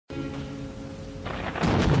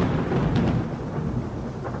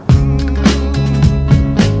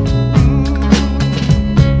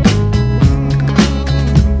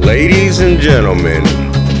Ladies and gentlemen,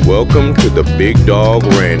 welcome to the Big Dog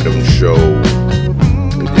Random Show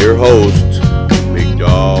with your host, Big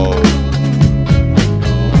Dog.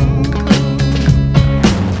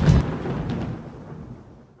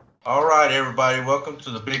 All right, everybody, welcome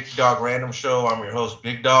to the Big Dog Random Show. I'm your host,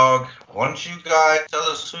 Big Dog. Why don't you guys tell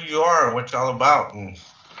us who you are and what y'all about? And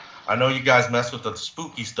I know you guys mess with the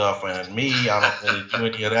spooky stuff, and me, I don't really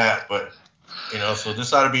do any of that, but, so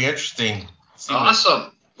this ought to be interesting.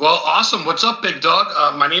 Awesome. Awesome. What's up, Big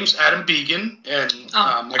Dog? My name's Adam Began, and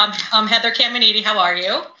I'm Heather Caminiti. How are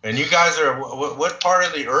you? And you guys are, what part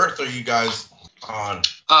of the earth are you guys on?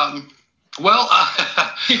 We're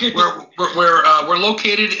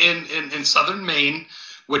located in southern Maine,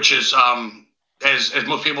 which is, as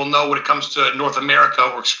most people know, when it comes to North America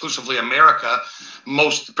or exclusively America,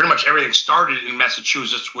 pretty much everything started in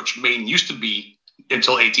Massachusetts, which Maine used to be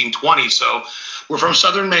until 1820. So we're from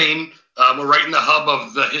southern Maine. We're right in the hub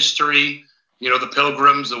of the history, the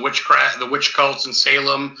pilgrims, the witchcraft, the witch cults in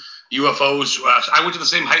Salem, UFOs. I went to the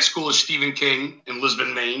same high school as Stephen King in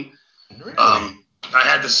Lisbon, Maine. Really? I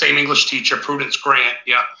had the same English teacher, Prudence Grant.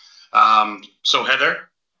 Yeah. So Heather.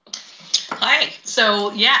 Hi.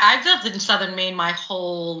 So yeah, I've lived in southern Maine my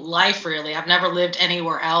whole life. Really, I've never lived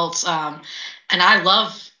anywhere else. And I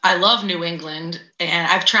love New England, and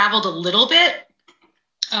I've traveled a little bit.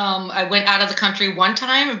 I went out of the country one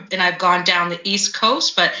time, and I've gone down the East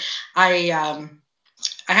Coast, but I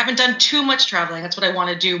haven't done too much traveling. That's what I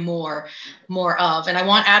want to do more of. And I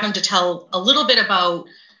want Adam to tell a little bit about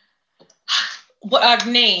what our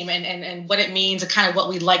name and what it means and kind of what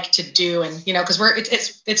we like to do. And, because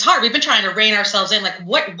it's hard. We've been trying to rein ourselves in, like,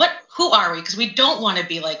 who are we? Because we don't want to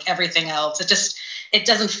be like everything else. It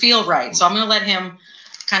doesn't feel right. So I'm going to let him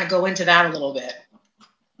kind of go into that a little bit.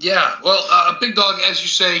 Yeah, well, Big Dog, as you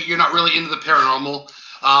say, you're not really into the paranormal,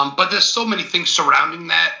 but there's so many things surrounding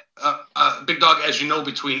that. Big Dog, as you know,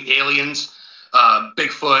 between aliens,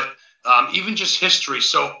 Bigfoot, even just history.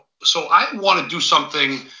 So I want to do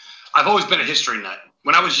something. I've always been a history nut.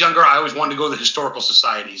 When I was younger, I always wanted to go to the historical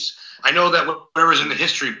societies. I know that whatever's in the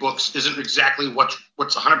history books isn't exactly what's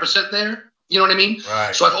 100% there. You know what I mean?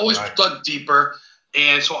 Right. So I've always dug deeper.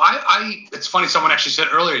 And so it's funny, someone actually said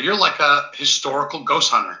earlier, you're like a historical ghost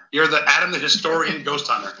hunter. You're the Adam the historian ghost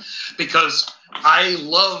hunter, because I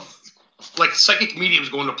love, like, psychic mediums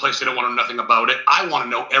going to a place they don't want to know nothing about it. I want to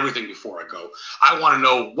know everything before I go. I want to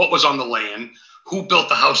know what was on the land, who built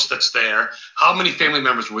the house that's there, how many family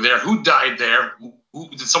members were there, who died there, who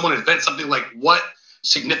did someone invent something, like what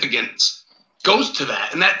significance goes to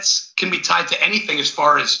that. And that can be tied to anything as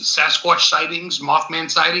far as Sasquatch sightings, Mothman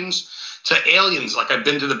sightings, to aliens. Like, I've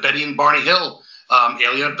been to the Betty and Barney Hill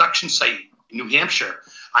alien abduction site in New Hampshire.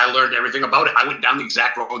 I learned everything about it. I went down the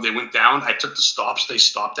exact road they went down. I took the stops they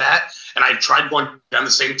stopped at, and I tried going down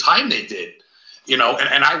the same time they did. And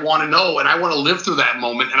I want to know, and I want to live through that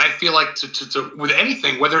moment. And I feel like to with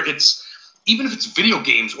anything, whether it's, even if it's video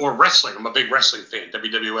games or wrestling, I'm a big wrestling fan,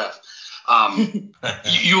 WWF.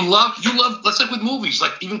 You love, let's say with movies,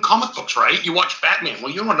 like even comic books, right? You watch Batman.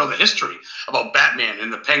 Well, you want to know the history about Batman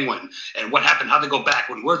and the Penguin and what happened, how they go back,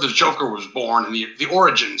 where the Joker was born, and the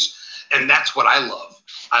origins. And that's what I love.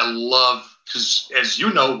 I love, because as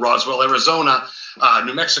you know, Roswell, Arizona,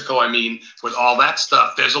 New Mexico, with all that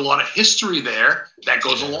stuff, there's a lot of history there that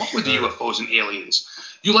goes along with the UFOs and aliens.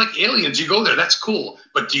 You like aliens, you go there, that's cool.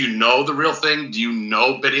 But do you know the real thing? Do you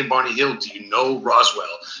know Betty and Barney Hill? Do you know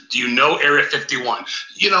Roswell? Do you know Area 51?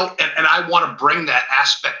 And I want to bring that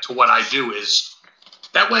aspect to what I do. Is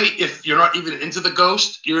that way, if you're not even into the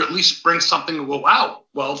ghost, you at least bring something to go out.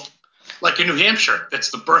 Well, like in New Hampshire,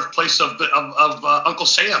 that's the birthplace of Uncle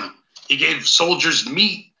Sam. He gave soldiers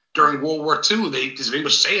meat during World War II. His name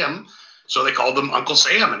was Sam, so they called him Uncle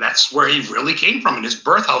Sam, and that's where he really came from. And his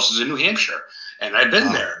birth house is in New Hampshire. And I've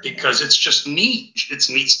been there because it's just neat. It's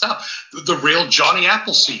neat stuff. The real Johnny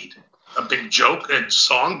Appleseed, a big joke, a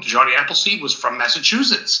song, Johnny Appleseed was from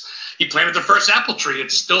Massachusetts. He planted the first apple tree.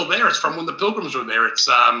 It's still there. It's from when the Pilgrims were there. It's,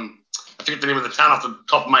 I forget the name of the town off the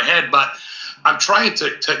top of my head, but I'm trying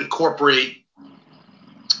to incorporate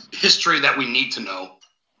history that we need to know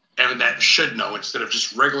and that should know instead of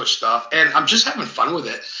just regular stuff. And I'm just having fun with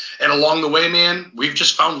it. And along the way, man, we've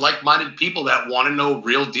just found like-minded people that want to know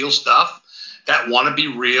real deal stuff, that want to be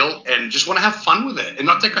real and just want to have fun with it and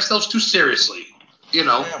not take ourselves too seriously, Yeah,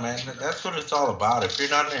 man, that's what it's all about. If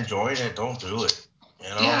you're not enjoying it, don't do it.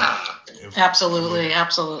 Yeah. Absolutely.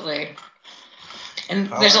 And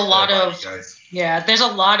there's a lot of,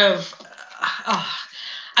 I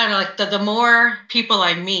don't know, like the more people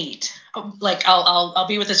I meet, like I'll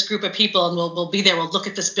be with this group of people and we'll be there. We'll look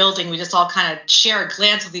at this building. We just all kind of share a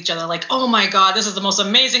glance with each other, like, oh my God, this is the most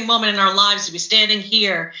amazing moment in our lives to be standing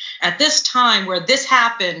here at this time where this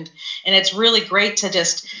happened. And it's really great to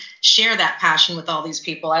just share that passion with all these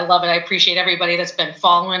people. I love it. I appreciate everybody that's been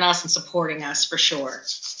following us and supporting us for sure.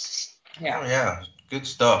 Yeah. Oh, yeah, good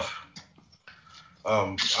stuff.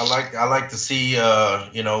 I like to see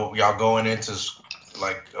y'all going into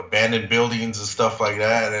like abandoned buildings and stuff like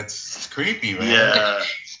that. It's creepy, man. Yeah.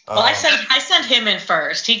 Well, I sent him in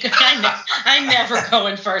first. I never go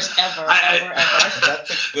in first ever.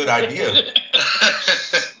 That's a good idea.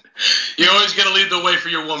 You always got to lead the way for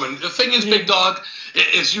your woman. The thing is, Big Dog,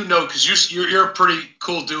 is because you're a pretty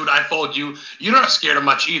cool dude. I followed you. You're not scared of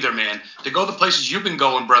much either, man. To go the places you've been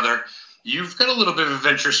going, brother, you've got a little bit of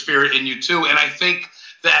adventure spirit in you too. And I think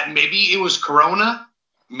that maybe it was Corona,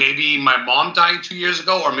 maybe my mom died 2 years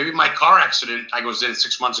ago, or maybe my car accident I was in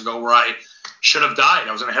 6 months ago where I should have died.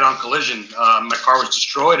 I was in a head-on collision. My car was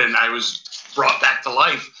destroyed, and I was brought back to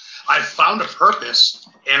life. I found a purpose,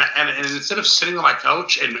 and instead of sitting on my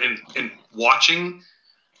couch and watching,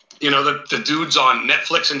 the dudes on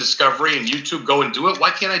Netflix and Discovery and YouTube go and do it,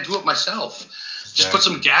 why can't I do it myself? Exactly. Just put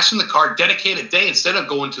some gas in the car, dedicate a day instead of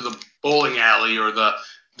going to the bowling alley or the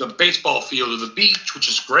baseball field or the beach, which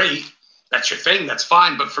is great. That's your thing. That's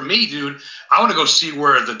fine. But for me, dude, I want to go see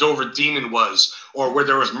where the Dover Demon was, or where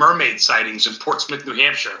there was mermaid sightings in Portsmouth, New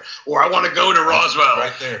Hampshire, or I want to go to Roswell.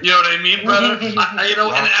 Right there. You know what I mean, brother? And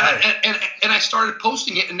I started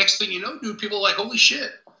posting it, and next thing you know, dude, people are like, holy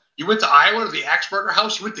shit. You went to Iowa to the Axberger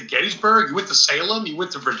House. You went to Gettysburg. You went to Salem. You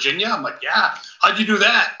went to Virginia. I'm like, yeah. How'd you do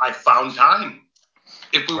that? I found time.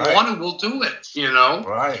 If we want to, we'll do it,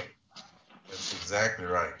 Right. That's exactly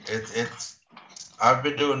right. It's I've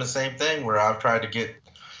been doing the same thing where I've tried to get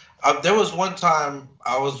there was one time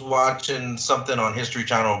I was watching something on History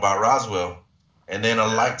Channel about Roswell, and then a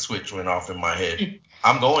light switch went off in my head.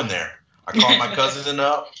 I'm going there. I called my cousin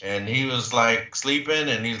up, and he was like sleeping,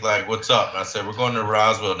 and he's like, what's up? And I said, we're going to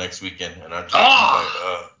Roswell next weekend. And I just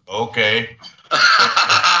was like, okay.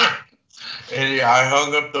 And I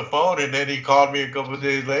hung up the phone, and then he called me a couple of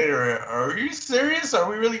days later. Are you serious? Are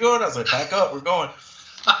we really going? I said, pack up. We're going.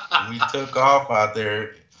 And we took off out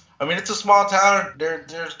there. I mean, it's a small town.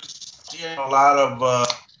 There's a lot of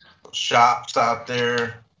shops out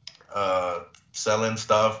there selling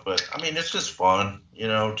stuff. But, I mean, it's just fun.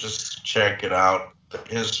 Just check it out. The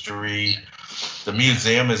history. The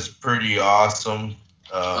museum is pretty awesome.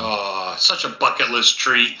 Such a bucket list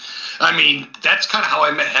treat. I mean, that's kind of how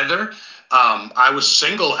I met Heather. I was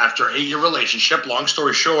single after an 8-year relationship. Long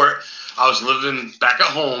story short, I was living back at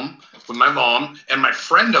home with my mom, and my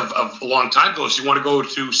friend of a long time goes, you want to go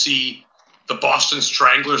to see the Boston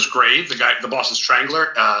Strangler's grave? The Boston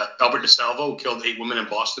Strangler, Albert DeSalvo, who killed 8 women in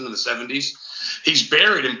Boston in the 70s. He's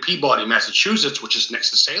buried in Peabody, Massachusetts, which is next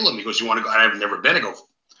to Salem. He goes, you want to go? I've never been. I go,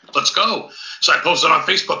 let's go. So I posted on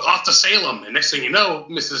Facebook, off to Salem. And next thing you know,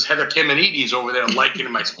 Mrs. Heather Kimonides over there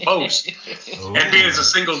liking my post. And being as a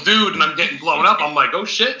single dude and I'm getting blown up, I'm like, oh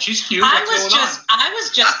shit, she's cute. I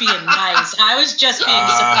was just being nice. I was just being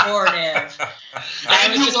supportive.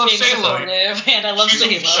 And you love Salem. And I love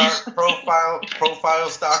Salem. Sharp profile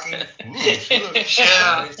stalking. Ooh,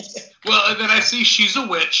 yeah. Well, and then I see she's a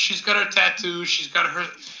witch. She's got her tattoos. She's got her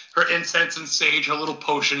incense and sage, her little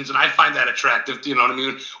potions, and I find that attractive, you know what I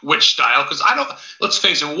mean, witch style, because let's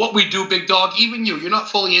face it, what we do, Big Dog, even you're not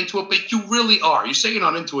fully into it, but you really are. You say you're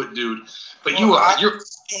not into it, dude, but you are. I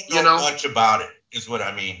don't know much about it, is what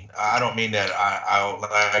I mean. I don't mean that I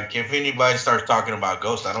like, if anybody starts talking about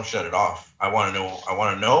ghosts, I don't shut it off. I want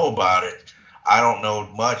to know about it. I don't know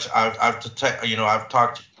much. I've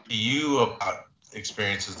talked to you about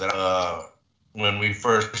experiences that when we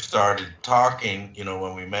first started talking,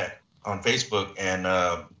 when we met on Facebook, and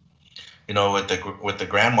with the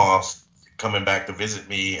grandma coming back to visit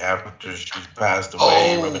me after she passed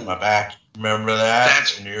away, rubbing my back. Remember that?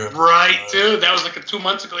 That's right, dude. That was like 2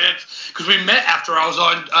 months ago. Because we met after I was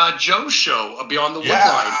on Joe's show, Beyond the Woodline.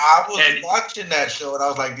 I was watching that show, and I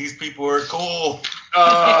was like, these people are cool.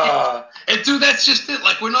 And dude, that's just it.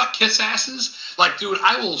 Like, we're not kiss asses. Like, dude,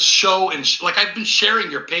 I will show I've been sharing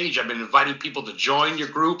your page. I've been inviting people to join your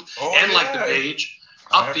group like the page.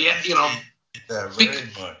 That very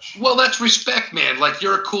much. Well, that's respect, man. Like,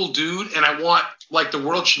 you're a cool dude, and I want the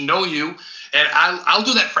world should know you, and I'll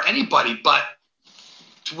do that for anybody. But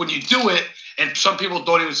when you do it, and some people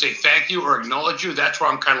don't even say thank you or acknowledge you, that's where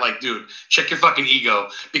I'm kind of like, dude, check your fucking ego,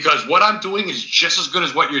 because what I'm doing is just as good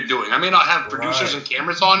as what you're doing. I may not have producers and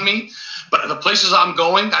cameras on me, but the places I'm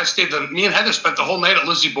going, me and Heather spent the whole night at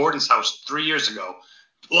Lizzie Borden's house 3 years ago,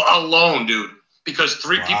 alone, dude. because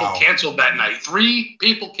 3 people canceled that night. 3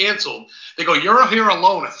 people canceled. They go, you're here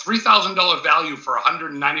alone, a $3,000 value for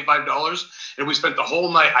 $195. And we spent the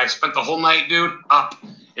whole night. I spent the whole night, dude, up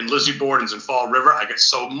in Lizzie Borden's in Fall River. I get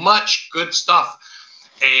so much good stuff.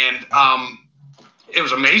 And it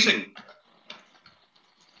was amazing.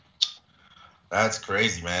 That's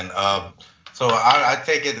crazy, man. So I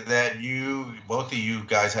take it that both of you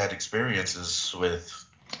guys had experiences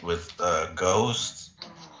with ghosts.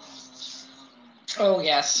 Oh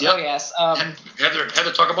yes, yep. Oh yes.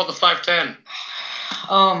 Heather, talk about the 510.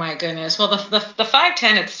 Oh my goodness. Well, the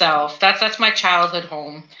 510 itself, that's my childhood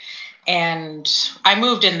home, and I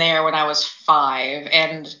moved in there when I was 5,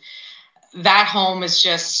 and that home is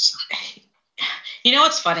just,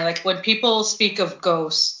 it's funny. Like when people speak of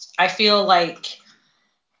ghosts, I feel like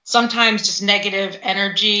sometimes just negative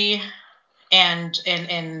energy and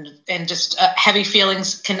just heavy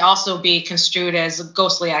feelings can also be construed as a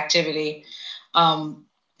ghostly activity.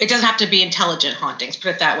 It doesn't have to be intelligent hauntings,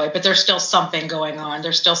 put it that way, but there's still something going on.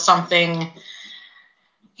 There's still something,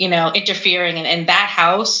 interfering. And that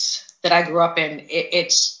house that I grew up in,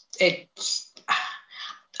 it's.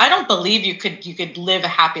 I don't believe you could live a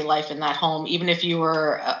happy life in that home, even if you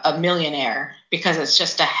were a millionaire, because it's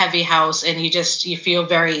just a heavy house, and you feel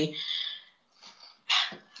very.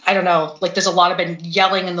 I don't know, like there's a lot of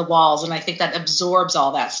yelling in the walls, and I think that absorbs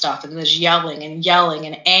all that stuff. And there's yelling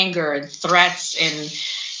and anger and threats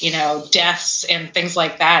and, deaths and things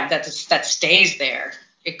like that stays there.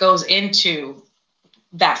 It goes into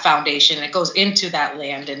that foundation. It goes into that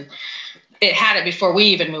land, and it had it before we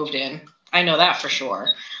even moved in. I know that for sure.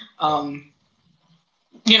 But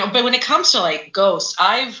when it comes to like ghosts,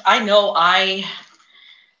 I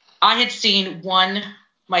had seen one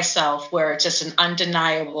myself where it's just an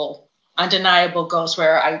undeniable ghost,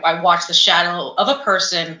 where I watched the shadow of a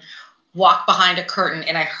person walk behind a curtain,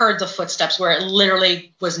 and I heard the footsteps where it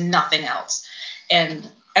literally was nothing else. And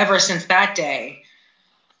ever since that day,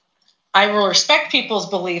 I will respect people's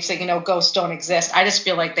beliefs that, ghosts don't exist. I just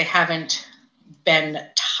feel like they haven't been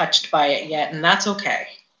touched by it yet, and that's okay.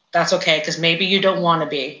 That's okay, because maybe you don't want to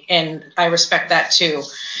be, and I respect that too.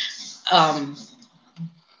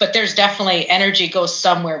 But there's definitely energy goes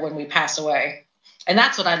somewhere when we pass away. And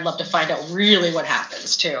that's what I'd love to find out really what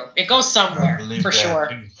happens too. It goes somewhere for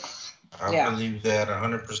sure. I believe that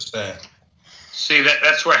 100%. See,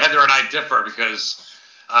 that's where Heather and I differ, because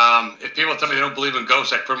if people tell me they don't believe in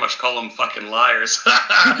ghosts, I pretty much call them fucking liars.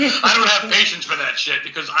 I don't have patience for that shit,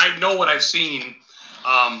 because I know what I've seen.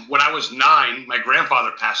 When I was 9, my grandfather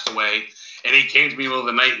passed away, and he came to me in the middle of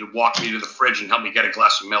the night and walked me to the fridge and helped me get a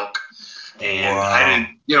glass of milk. And I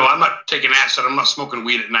didn't, I'm not taking acid. I'm not smoking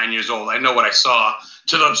weed at 9 years old. I know what I saw,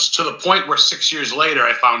 to the point where 6 years later,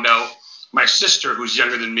 I found out my sister, who's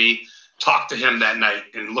younger than me, talked to him that night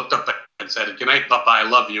and looked up and said, "Good night, Papa, I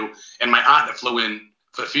love you." And my aunt that flew in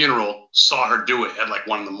for the funeral saw her do it at like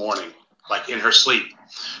 1 a.m, like in her sleep.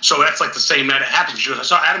 So that's like the same night it happened. She goes, "I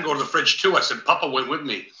saw Adam go to the fridge too." I said, "Papa went with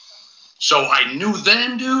me." So I knew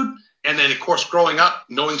then, dude. And then, of course, growing up,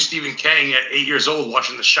 knowing Stephen King at 8 years old,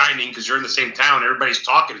 watching The Shining, because you're in the same town, everybody's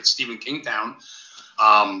talking, it's Stephen King town,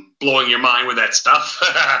 blowing your mind with that stuff.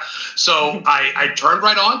 So I turned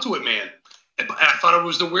right onto it, man. And I thought I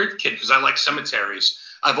was the weird kid, because I like cemeteries.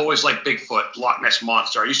 I've always liked Bigfoot, Loch Ness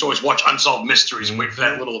Monster. I used to always watch Unsolved Mysteries and wait for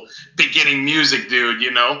that little beginning music, dude,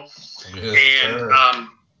 Yes, and, sir.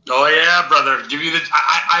 Oh, yeah, brother.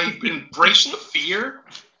 I embrace the fear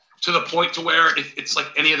to the point to where it's like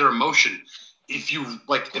any other emotion. If you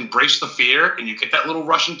like embrace the fear and you get that little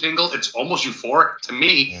rush and tingle, it's almost euphoric to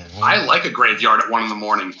me. Mm-hmm. I like a graveyard at 1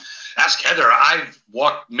 a.m. Ask Heather. I've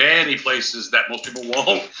walked many places that most people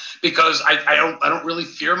won't, because I don't really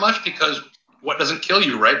fear much, because what doesn't kill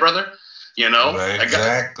you, right, brother? Right,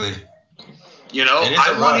 exactly.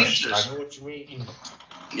 I want answers. I know what you mean.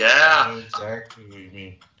 Yeah. I know exactly what you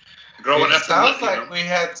mean. It sounds like we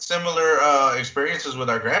had similar experiences with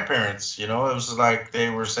our grandparents. It was like they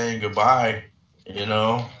were saying goodbye.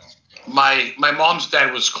 My mom's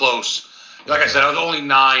dad was close. Like I said, I was only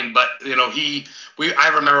 9, but I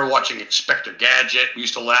remember watching Inspector Gadget. We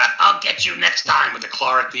used to laugh. "I'll get you next time," with the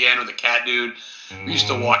claw at the end with the cat dude. We used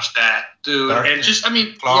to watch that, dude, and just the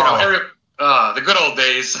good old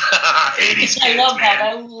days. 80s kids. I love man. that.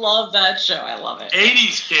 I love that show. I love it.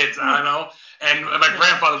 80s kids, I know. And my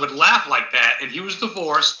grandfather would laugh like that, and he was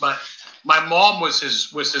divorced, but my mom was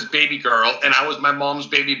his baby girl, and I was my mom's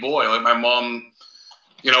baby boy. Like my mom,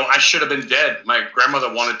 I should have been dead. My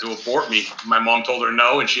grandmother wanted to abort me. My mom told her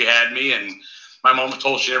no, and she had me, and my mom was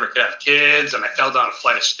told she never could have kids, and I fell down a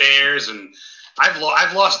flight of stairs, and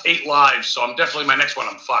I've lost 8 lives, so I'm definitely my next one.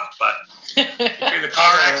 I'm fucked. But in the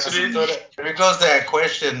car accident. There goes that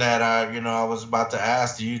question that I was about to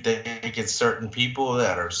ask. Do you think it's certain people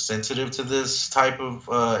that are sensitive to this type of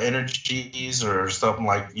energies or something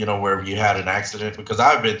like where you had an accident? Because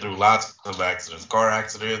I've been through lots of accidents, car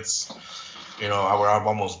accidents. Where I've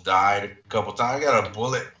almost died a couple times. I got a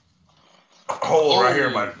bullet hole right here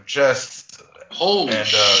in my chest. Holy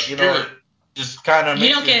shit. Just kind of you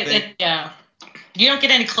don't get it. Yeah, you don't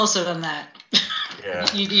get any closer than that.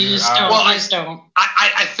 Yeah, you just don't. Well, you just don't.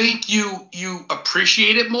 I think you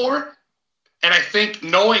appreciate it more, and I think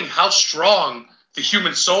knowing how strong the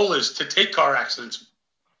human soul is to take car accidents,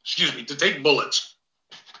 to take bullets,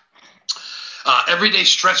 everyday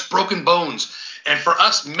stress, broken bones, and for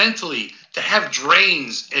us mentally to have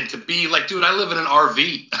drains and to be like, dude, I live in an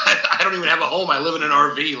RV. I don't even have a home. I live in an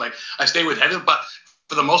RV. Like, I stay with Heather, but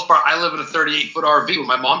for the most part, I live in a 38-foot RV. When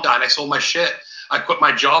my mom died, I sold my shit. I quit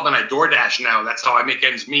my job and I DoorDash now. That's how I make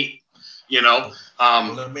ends meet, Well,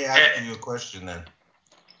 let me ask you a question then.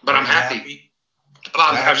 But I'm happy.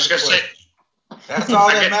 I was just going to say. That's all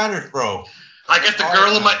that matters, bro. I get the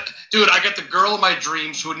girl of my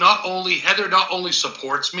dreams who Heather not only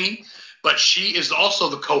supports me, but she is also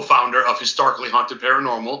the co-founder of Historically Haunted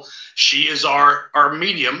Paranormal. She is our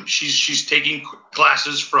medium. She's taking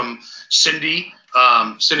classes from Cindy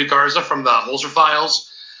Garza from the Holzer Files.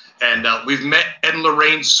 And we've met Ed and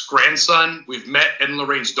Lorraine's grandson. We've met Ed and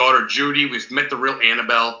Lorraine's daughter, Judy. We've met the real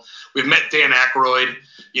Annabelle. We've met Dan Aykroyd.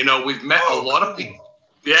 We've met a lot of people.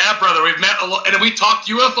 Yeah, brother, we've met a lot. And we talked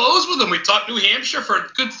UFOs with them. We talked New Hampshire for a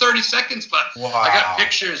good 30 seconds. But wow. I got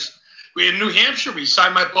pictures. We in New Hampshire. We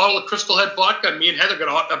signed my bottle of Crystal Head vodka. And me and Heather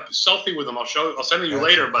got a selfie with them. I'll send it you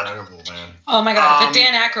later. But man. Oh my God, the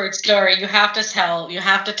Dan Aykroyd story. You have to tell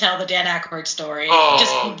the Dan Aykroyd story.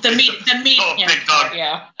 Just the meet. Big dog.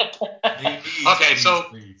 Yeah.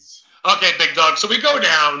 Okay, big dog. So we go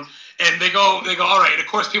down, and they go. All right. Of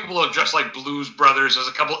course, people are dressed like Blues Brothers. There's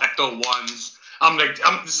a couple Ecto Ones. I'm like,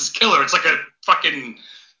 this is killer. It's like a fucking.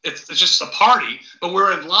 It's just a party, but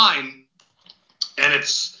we're in line, and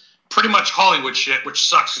it's pretty much Hollywood shit, which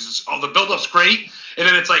sucks because the build-up's great, and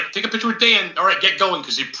then it's like, take a picture with Dan. All right, get going,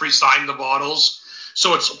 because he pre-signed the bottles.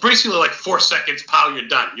 So it's basically like 4 seconds, pal, you're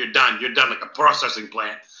done, like a processing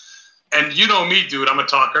plant. And you know me, dude, I'm a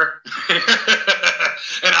talker, and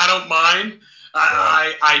I don't mind.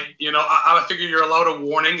 I figure you're allowed a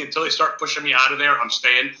warning until they start pushing me out of there. I'm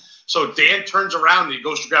staying. So Dan turns around and he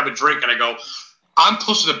goes to grab a drink, and I go, I'm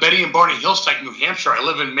close to the Betty and Barney Hill site in New Hampshire. I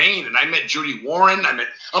live in Maine, and I met Judy Warren.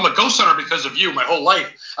 I'm a ghost hunter because of you. My whole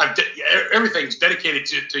life, everything's dedicated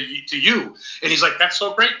to you. And he's like, "That's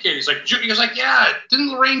so great, kid." He goes like, "Yeah,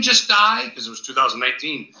 didn't Lorraine just die?" Because it was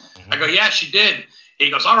 2019. Mm-hmm. I go, "Yeah, she did." He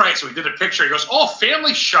goes, "All right." So we did a picture. He goes, "Oh,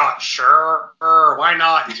 family shot, sure, why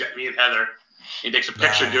not?" He's got me and Heather. He takes a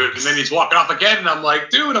picture, dude, and then he's walking off again. And I'm like,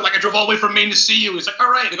 "Dude," I drove all the way from Maine to see you. He's like,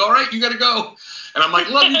 "All right." I go, "All right, you gotta go." And I'm like,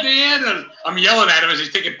 "Love you, Dan." And I'm yelling at him as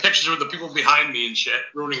he's taking pictures with the people behind me and shit,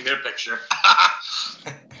 ruining their picture.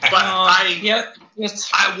 But I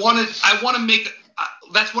want to make.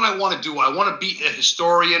 That's what I want to do. I want to be a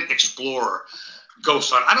historian, explorer,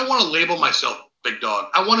 ghost hunter. I don't want to label myself big dog.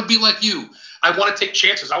 I want to be like you. I want to take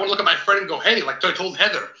chances. I want to look at my friend and go, "Hey," like I told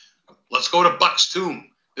Heather, "let's go to Buck's tomb."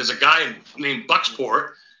 There's a guy named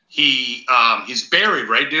Bucksport. He's buried,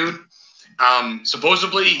 right, dude?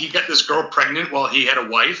 Supposedly he got this girl pregnant while he had a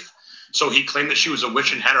wife. So he claimed that she was a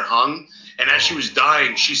witch and had her hung. And as she was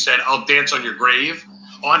dying, she said, "I'll dance on your grave."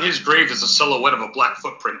 On his grave, there's a silhouette of a black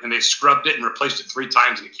footprint, and they scrubbed it and replaced it 3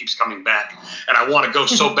 times, and it keeps coming back. And I want to go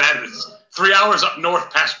so bad. It's 3 hours up north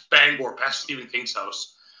past Bangor, past Stephen King's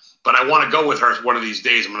house. But I want to go with her one of these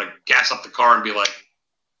days. I'm going to gas up the car and be like,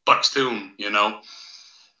 Buck's tomb, Yeah,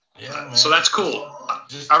 man. So that's cool.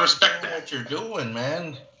 I respect that. What you're doing,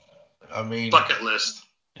 man. I mean, bucket list.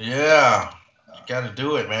 Yeah, you got to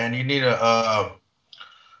do it, man. You need I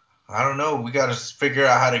don't know. We got to figure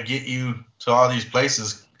out how to get you to all these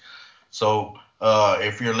places. So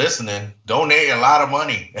if you're listening, donate a lot of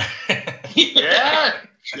money. Yeah,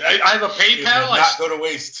 I have a PayPal. Not go to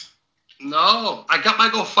waste. No, I got my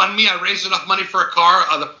GoFundMe. I raised enough money for a car.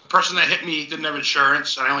 The person that hit me didn't have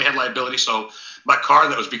insurance, and I only had liability. So my car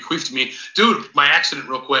that was bequeathed to me, dude, my accident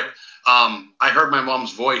real quick. I heard my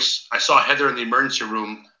mom's voice. I saw Heather in the emergency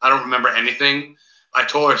room. I don't remember anything. I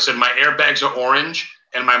told her, I said, "My airbags are orange."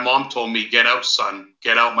 And my mom told me, "Get out, son.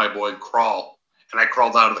 Get out, my boy. Crawl." And I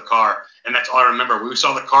crawled out of the car. And that's all I remember. We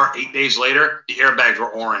saw the car 8 days later. The airbags were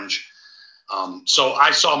orange. So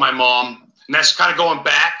I saw my mom. And that's kind of going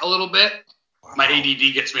back a little bit. Wow. My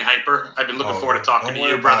ADD gets me hyper. I've been looking forward to talking to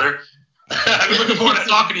you, brother. I've been looking forward to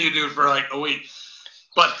talking to you, dude, for like a week.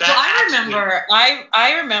 But that. So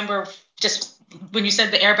I remember just when you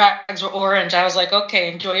said the airbags were orange, I was like,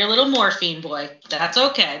 okay, enjoy your little morphine, boy. That's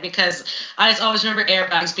okay, because I just always remember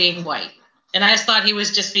airbags being white, and I just thought he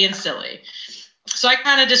was just being silly. So I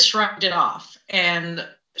kind of just shrugged it off. And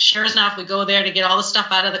sure enough, we go there to get all the stuff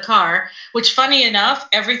out of the car, which, funny enough,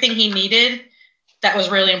 everything he needed that was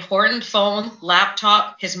really important, phone,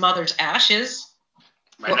 laptop, his mother's ashes,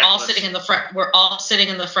 we're all sitting in the front. We're all sitting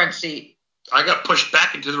in the front seat. I got pushed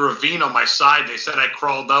back into the ravine on my side. They said I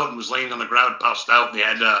crawled out and was laying on the ground, passed out. They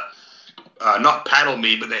had to not paddle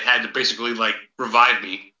me, but they had to basically like revive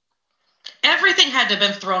me. Everything had to have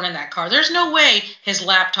been thrown in that car. There's no way his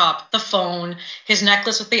laptop, the phone, his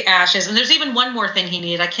necklace with the ashes, and there's even one more thing he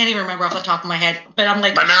needed. I can't even remember off the top of my head, but I'm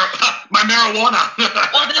like... My marijuana.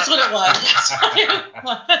 Oh, that's what it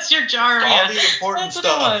was. That's your jar. All the important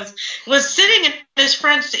stuff. Was sitting in his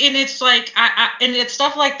front, and it's like, and it's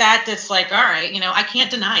stuff like that that's like, all right, I can't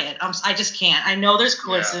deny it. I just can't. I know there's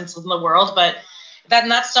coincidence in the world, but...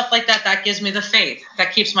 That stuff like that gives me the faith.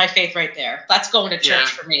 That keeps my faith right there. That's going to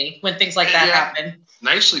church for me when things like that happen.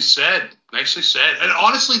 Nicely said. And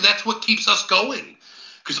honestly, that's what keeps us going.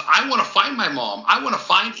 Because I want to find my mom. I want to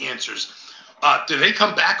find answers. Do they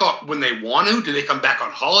come back when they want to? Do they come back on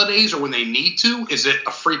holidays or when they need to? Is it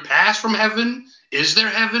a free pass from heaven? Is there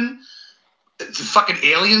heaven? The fucking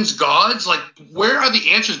aliens, gods? Like, where are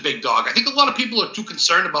the answers, Big Dog? I think a lot of people are too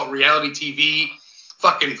concerned about reality TV,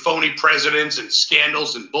 fucking phony presidents and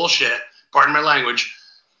scandals and bullshit, pardon my language.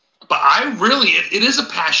 But it is a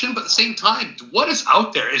passion, but at the same time, what is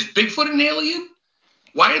out there? Is Bigfoot an alien?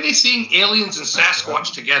 Why are they seeing aliens and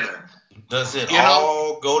Sasquatch together? Does it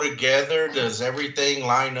all go together? Does everything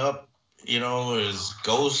line up? Is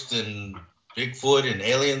ghost and Bigfoot and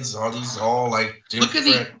aliens, are these all like different? Look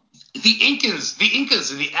at the Incas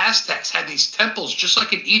and the Aztecs had these temples just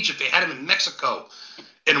like in Egypt. They had them in Mexico.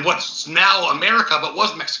 In what's now America, but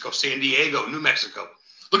was Mexico, San Diego, New Mexico.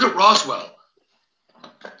 Look at Roswell.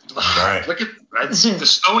 Right. Look at the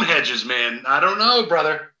Stonehenges, man. I don't know,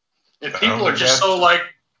 brother. And people are just so like,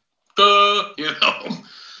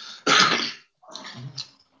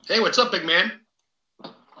 Hey, what's up, big man?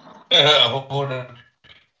 Hold on.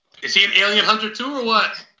 Is he an alien hunter too, or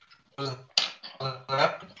what?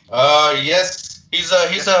 Yes. He's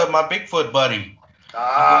my Bigfoot buddy.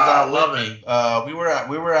 I love it. We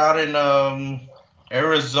were out in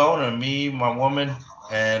Arizona, me, my woman,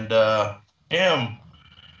 and him,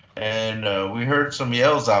 and we heard some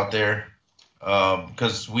yells out there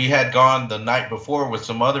because we had gone the night before with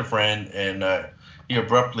some other friend, and he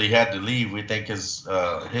abruptly had to leave. We think his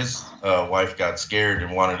wife got scared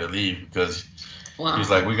and wanted to leave because he was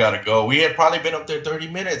like, we gotta go. We had probably been up there 30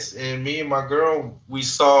 minutes, and me and my girl, we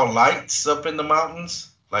saw lights up in the mountains,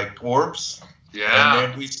 like orbs. Yeah.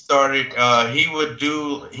 And then we started. He would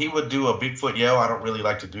do a Bigfoot yell. I don't really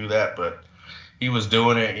like to do that, but he was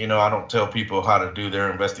doing it. I don't tell people how to do their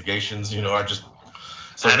investigations. I just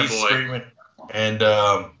he's screaming, and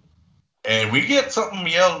we get something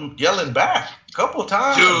yelling back a couple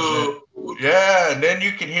times. Dude. Yeah, and then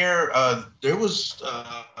you can hear there was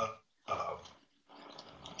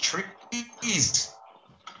trees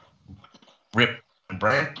ripped and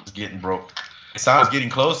branches getting broke. It sounds getting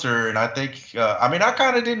closer, and I think, I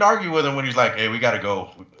kind of didn't argue with him when he's like, hey, we got to go.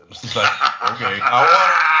 He's like, okay.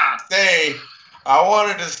 I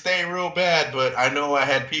wanted to stay real bad, but I know I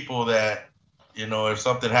had people that, if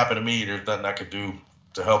something happened to me, there's nothing I could do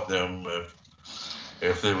to help them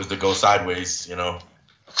if it was to go sideways,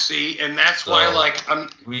 See, and that's why,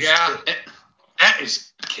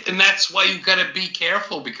 and that's why you got to be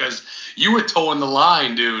careful, because you were towing the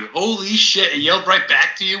line, dude. Holy shit. It yelled right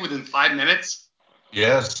back to you within 5 minutes.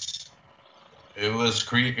 Yes. It was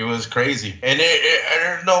crazy. And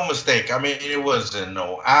there's no mistake. It wasn't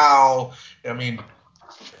no owl. It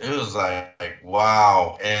was like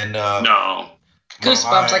wow. And no.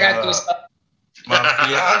 Goosebumps. I got goosebumps. My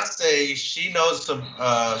fiance, she knows some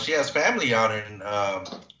she has family out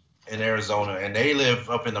in Arizona, and they live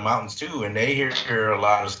up in the mountains too, and they hear a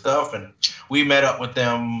lot of stuff, and we met up with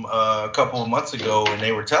them a couple of months ago, and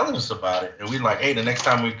they were telling us about it, and we like, hey, the next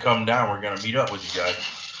time we come down, we're going to meet up with you guys.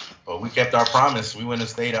 But we kept our promise. We went and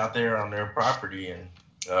stayed out there on their property, and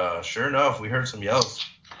sure enough, we heard some yells.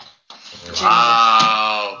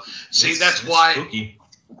 Wow. See, that's why spooky.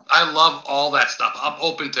 I love all that stuff. I'm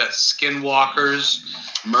open to skinwalkers,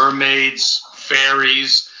 mermaids,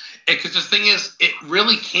 fairies. Because the thing is, it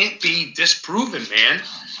really can't be disproven, man.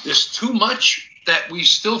 There's too much that we're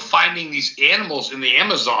still finding these animals in the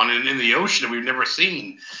Amazon and in the ocean that we've never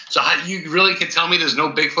seen. So you really can tell me there's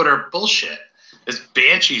no Bigfoot or bullshit. It's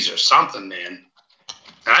banshees or something, man.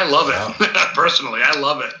 And I love it. Personally, I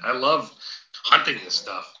love it. I love hunting this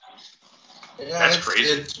stuff. Yeah, that's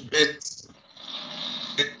crazy.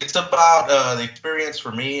 It's about the experience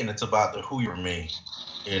for me, and it's about the who you're me.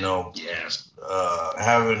 Yes.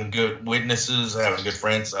 Having good witnesses, having good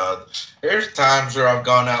friends. There's times where I've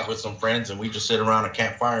gone out with some friends and we just sit around a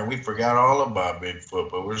campfire and we forgot all about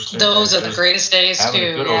Bigfoot, but we're those are the greatest days having too.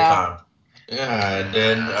 a good old time. Yeah, and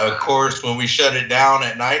then of course when we shut it down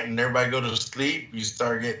at night and everybody go to sleep, you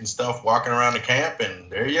start getting stuff walking around the camp,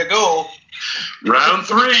 and there you go. Round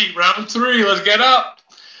three, let's get up.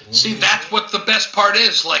 See, that's what the best part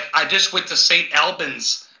is. Like, I just went to St.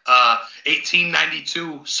 Albans,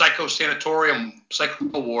 1892 psycho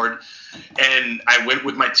ward, and I went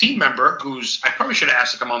with my team member, I probably should have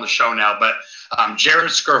asked to come on the show now, but Jared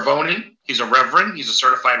Scarvoni. He's a reverend. He's a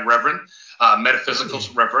certified reverend, metaphysical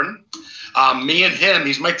reverend. Me and him,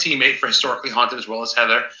 he's my teammate for Historically Haunted as well as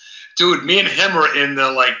Heather. Dude, me and him are in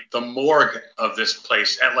the morgue of this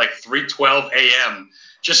place at 3:12 a.m.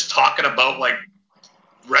 just talking about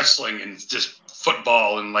wrestling and just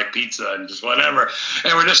football and pizza and just whatever.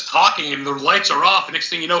 And we're just talking and the lights are off. And next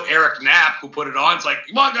thing you know, Eric Knapp, who put it on, is like,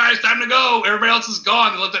 come on, guys, time to go. Everybody else is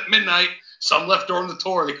gone. They left at midnight. Some left during the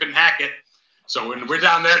tour. They couldn't hack it. So when we're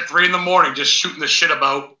down there at 3 a.m, just shooting the shit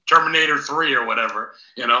about Terminator 3 or whatever,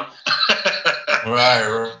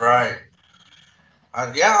 Right.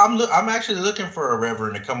 I'm actually looking for a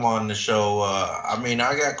reverend to come on the show. I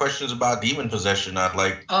got questions about demon possession. I'd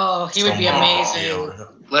like. Oh, he would be amazing.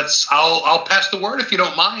 I'll pass the word if you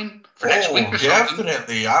don't mind for next week or something.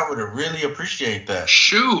 Definitely, I would really appreciate that.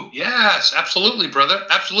 Shoot, yes, absolutely, brother,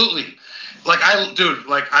 absolutely.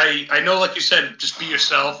 I know, like you said, just be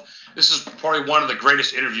yourself. This is probably one of the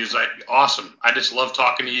greatest interviews. Awesome. I just love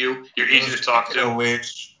talking to you. You're easy to talk to.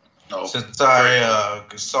 Since I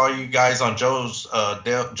saw you guys on Joe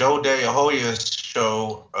De Ahoya's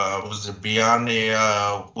show, was it Beyond the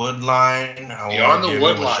Woodline? Beyond the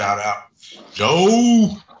Woodline. Shout out,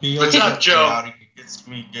 Joe. What's up, Joe? He gets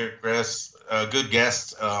me good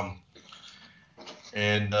guests. That's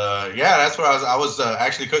where I was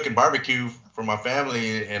actually cooking barbecue for my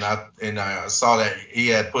family, and I saw that he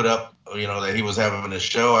had put up, that he was having a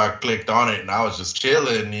show. I clicked on it, and I was just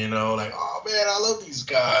chilling, oh man, I love these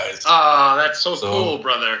guys. Oh, that's so cool,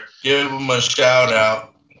 brother. Give them a shout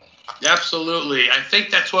out. Absolutely. I think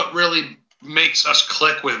that's what really makes us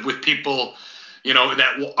click with people,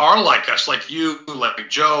 that are like us, like you, like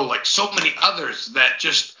Joe, like so many others that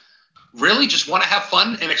just really just want to have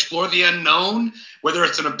fun and explore the unknown, whether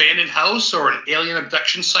it's an abandoned house or an alien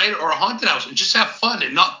abduction site or a haunted house, and just have fun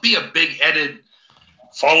and not be a big-headed,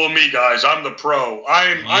 follow me, guys, I'm the pro,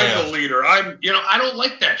 I'm the leader, I don't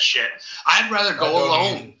like that shit. I'd rather go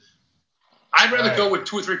alone. I'd rather go with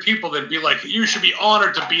 2 or 3 people than be like, you should be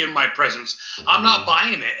honored to be in my presence. I'm not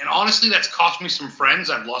buying it. And honestly, that's cost me some friends.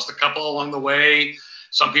 I've lost a couple along the way.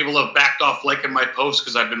 Some people have backed off liking my posts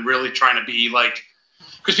because I've been really trying to be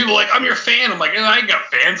because people are like, I'm your fan. I'm like, I ain't got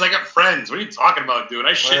fans, I got friends. What are you talking about, dude?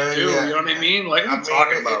 I shit too. You know what I mean? What are you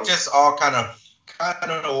talking about? It just all kind of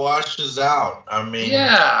washes out.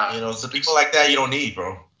 So people like that you don't need,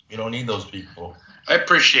 bro. You don't need those people. I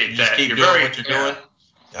appreciate that. Just keep doing what you're doing.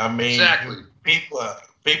 Exactly. People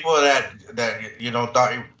that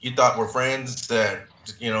thought were friends that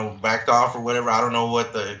backed off or whatever. I don't know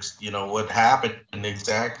what happened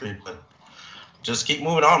exactly, but just keep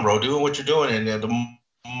moving on, bro. Doing what you're doing, and the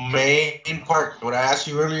main part. What I asked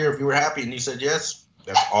you earlier, if you were happy, and you said yes,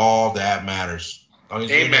 that's all that matters. As long as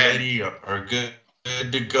you and your lady are good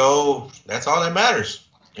to go, that's all that matters.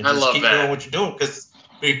 And I love keep that. doing what you're doing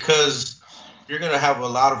because you're going to have a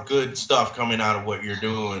lot of good stuff coming out of what you're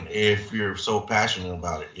doing if you're so passionate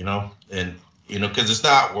about it, and because it's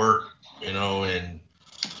not work, and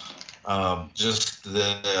just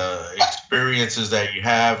the experiences that you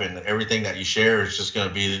have and everything that you share is just going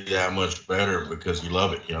to be that much better because you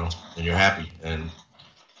love it, and you're happy, and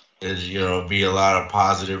there's be a lot of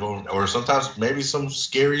positive or sometimes maybe some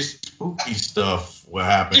scary, spooky stuff will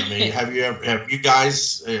happen. I mean, have you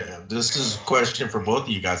guys? This is a question for both of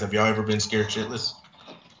you guys. Have y'all ever been scared shitless?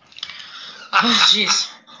 Oh, jeez.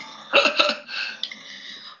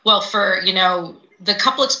 Well, for the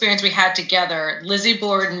couple experience we had together, Lizzie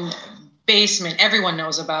Borden basement, everyone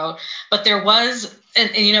knows about. But there was,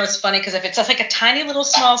 and it's funny because if it's like a tiny little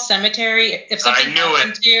small cemetery, if something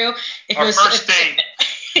happened to you,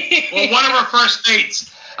 Well, one of our first dates.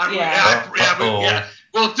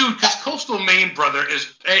 Well, dude, because coastal Maine, brother,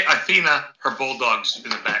 is Athena, her bulldog's in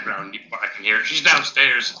the background. I can hear it. She's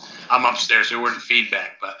downstairs. I'm upstairs, so we're in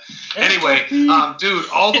feedback. But anyway, dude,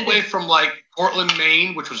 all the way from like Portland,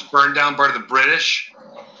 Maine, which was burned down by the British,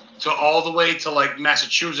 to all the way to like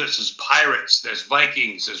Massachusetts, there's pirates, there's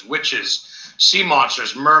Vikings, there's witches, sea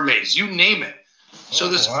monsters, mermaids, you name it. So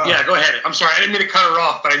this, yeah, go ahead. I'm sorry, I didn't mean to cut her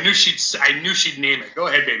off, but I knew she'd name it. Go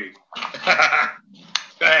ahead, baby.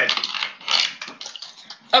 Go ahead.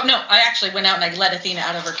 Oh no, I actually went out and I let Athena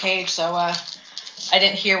out of her cage, so I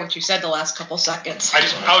didn't hear what you said the last couple seconds. I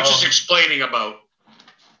was just explaining about.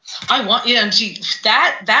 And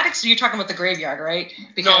you're talking about the graveyard, right?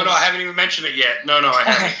 No, I haven't even mentioned it yet. No, I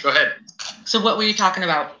haven't. Okay. Go ahead. So what were you talking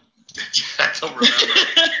about? I don't remember.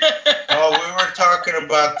 Oh, we were talking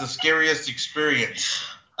about the scariest experience.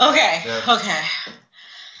 Okay. Yeah. Okay.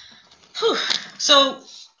 Whew. So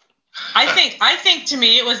I think to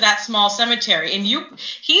me it was that small cemetery, and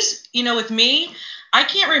he's with me, I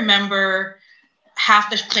can't remember half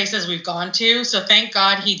the places we've gone to. So thank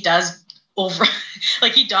God he does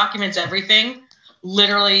he documents everything,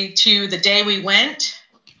 literally to the day we went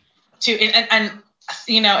to, and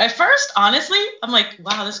at first, honestly, I'm like,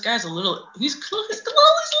 wow, this guy's he's a little much.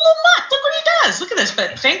 Look what he does. Look at this.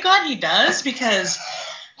 But thank God he does, because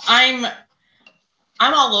I'm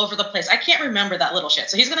all over the place. I can't remember that little shit.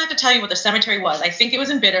 So he's going to have to tell you what the cemetery was. I think it was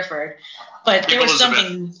in Biddeford, but there was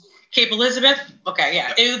something, Cape Elizabeth. Okay.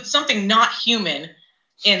 Yeah. It was something not human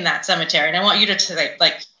in that cemetery. And I want you to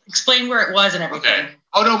explain where it was and everything. Okay.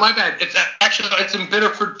 Oh no, my bad. It's in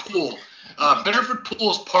Biddeford Pool. Biddeford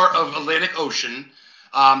Pool is part of Atlantic Ocean.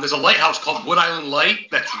 There's a lighthouse called Wood Island Light.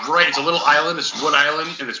 That's right. It's a little island. It's Wood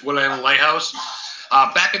Island, and it's Wood Island Lighthouse.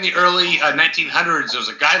 Back in the early 1900s, there was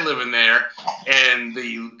a guy living there, and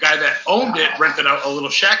the guy that owned it rented out a little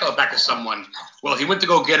shack out back to someone. Well, he went to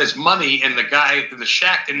go get his money, and the guy in the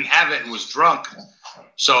shack didn't have it and was drunk.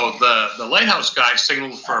 So the lighthouse guy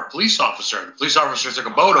signaled for a police officer. The police officer took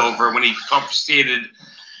a boat over. When he confiscated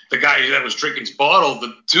the guy that was drinking his bottle,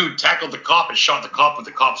 the dude tackled the cop and shot the cop with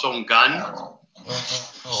the cop's own gun.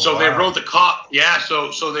 They rode the cop. Yeah,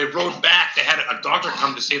 so they rode back. They had a doctor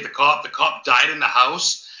come to save the cop. The cop died in the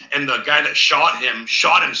house, and the guy that shot him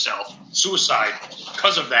shot himself, suicide,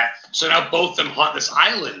 because of that. So now both of them haunt this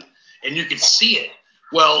island, and you can see it.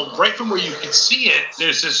 Well, right from where you can see it,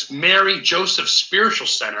 there's this Mary Joseph Spiritual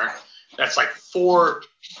Center that's like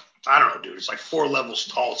it's like 4 levels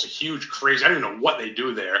tall. It's a huge, crazy, I don't even know what they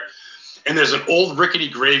do there. And there's an old rickety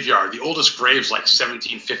graveyard. The oldest grave's like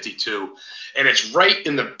 1752. And it's right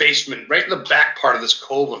in the basement, right in the back part of this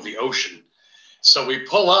cove of the ocean. So we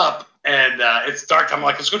pull up, and it's dark. I'm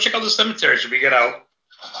like, let's go check out the cemetery. So we get out.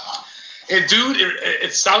 And dude,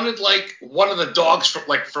 it sounded like one of the dogs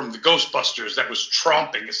from the Ghostbusters that was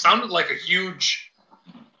tromping. It sounded like a huge,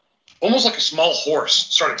 almost like a small horse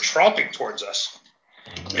started tromping towards us.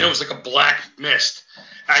 And it was like a black mist.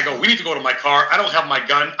 And I go, we need to go to my car. I don't have my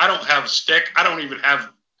gun. I don't have a stick. I don't even have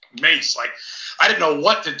mace. Like, I didn't know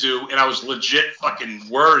what to do, and I was legit fucking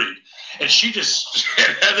worried. And she just,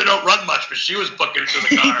 they don't run much, but she was booking into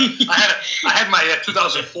the car. I had my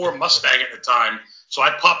 2004 Mustang at the time, so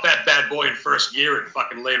I popped that bad boy in first gear and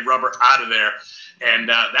fucking laid rubber out of there. And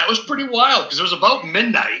that was pretty wild, because it was about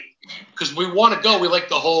midnight, because we want to go. We like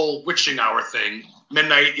the whole witching hour thing.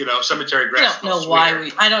 Midnight, cemetery grass.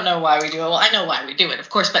 I don't know why we do it. Well, I know why we do it, of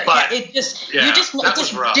course, but yeah, it just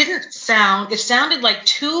didn't sound. It sounded like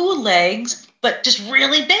 2 legs, but just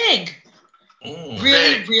really big,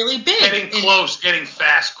 really big. Getting close, getting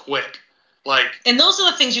fast, quick, And those are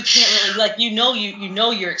the things you can't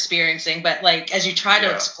really you're experiencing, but as you try to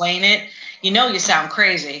explain it, you sound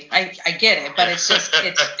crazy. I get it, but it's just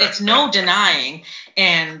it's no denying.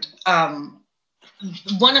 And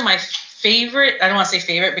one of my favorite, I don't want to say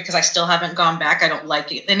favorite because I still haven't gone back. I don't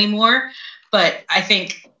like it anymore. But I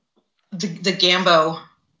think the Gambo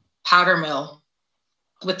powder mill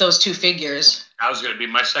with those 2 figures. That was going to be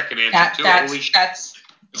my second answer, too. Holy shit. It's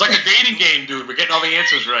like a dating game, dude. We're getting all the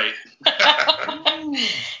answers right.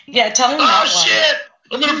 Yeah, tell me that one. Oh, shit.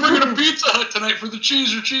 I'm going to bring in a Pizza Hut tonight for the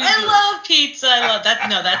cheese. I love pizza. I love that.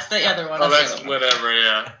 No, that's the other one. That's whatever,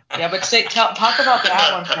 yeah. Yeah, but talk about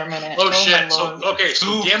that one for a minute. Oh shit.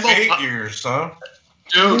 So Gambo figures, huh?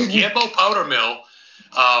 Dude, Gambo Powder Mill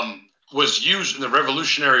was used in the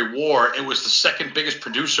Revolutionary War. It was the second biggest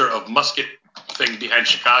producer of musket thing behind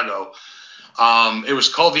Chicago. It was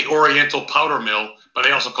called the Oriental Powder Mill, but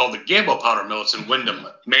they also called the Gambo Powder Mill. It's in Windham,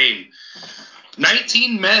 Maine.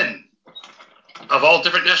 19 men of all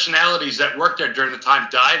different nationalities that worked there during the time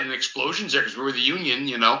died in explosions there because we were the Union,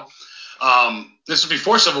 This is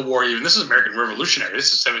before Civil War even. This is American Revolutionary.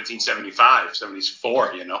 This is 1775,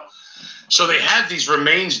 74, you know. So they have these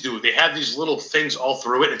remains, dude. They have these little things all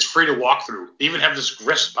through it. It's free to walk through. They even have this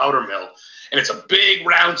grist powder mill. And it's a big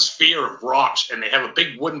round sphere of rocks. And they have a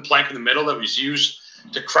big wooden plank in the middle that was used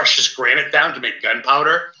to crush this granite down to make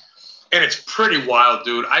gunpowder. And it's pretty wild,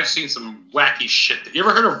 dude. I've seen some wacky shit. You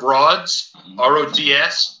ever heard of rods?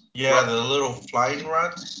 RODS? Yeah, the little flying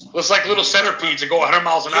rods. Looks like little centipedes that go 100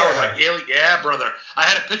 miles an hour. Yeah. Like alien. Yeah, brother. I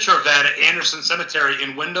had a picture of that at Anderson Cemetery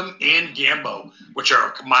in Wyndham and Gambo, which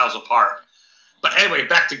are miles apart. But anyway,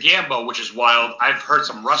 back to Gambo, which is wild. I've heard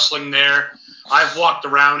some rustling there. I've walked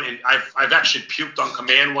around and I've actually puked on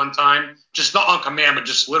command one time. Just not on command, but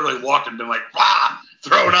just literally walked and been like, "Wah!"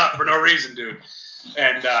 thrown up for no reason, dude.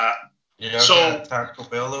 And so Taco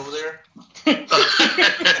Bell over there.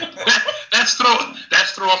 that's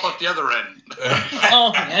throw up the other end.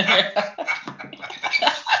 Oh man.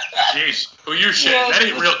 Jeez, who you shit? Yeah, That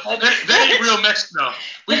ain't real. That ain't real Mexican. No,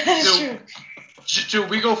 That's true. Dude,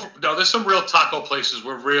 we go for, no. There's some real taco places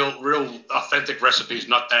with real authentic recipes,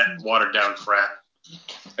 not that watered down crap.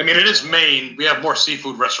 I mean, it is Maine. We have more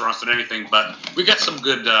seafood restaurants than anything, but we got some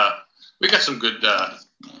good.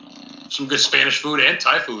 Some good Spanish food and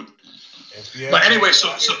Thai food. But anyway,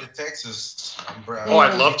 so to Texas. Oh,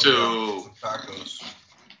 I'd love to. Tacos.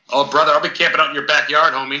 Oh, brother, I'll be camping out in your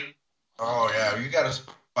backyard, homie. Oh yeah, you got a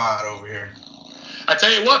spot over here. I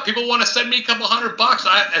tell you what, people want to send me a couple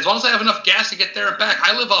 $100. As long as I have enough gas to get there and back.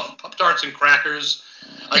 I live off Pop-Tarts and crackers.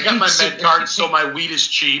 I got my med card, so my weed is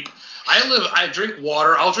cheap. I drink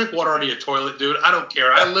water. I'll drink water out of your toilet, dude. I don't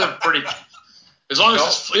care. I live pretty. As long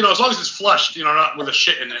as it's flushed, not with a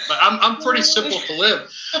shit in it. But I'm pretty simple to live.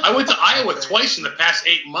 I went to Iowa twice in the past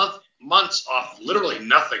 8 months off literally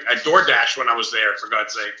nothing. I DoorDash when I was there, for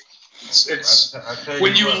God's sake. It's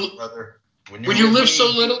when you live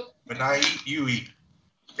so little. When I eat, you eat.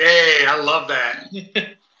 Hey, I love that.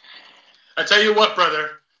 I tell you what,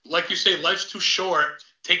 brother. Like you say, life's too short.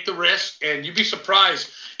 Take the risk, and you'd be surprised.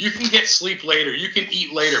 You can get sleep later. You can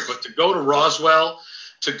eat later. But to go to Roswell,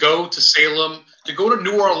 to go to Salem, to go to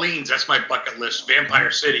New Orleans, that's my bucket list.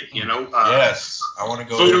 Vampire City, Yes, I want to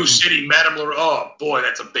go. Voodoo City, Madame Leroux. Oh, boy,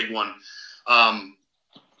 that's a big one.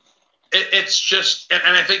 It's just, and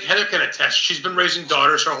I think Heather can attest. She's been raising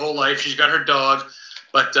daughters her whole life. She's got her dog.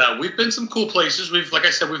 But we've been some cool places. Like I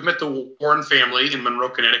said, we've met the Warren family in Monroe,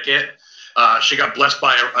 Connecticut. She got blessed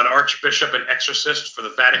by an archbishop and exorcist for the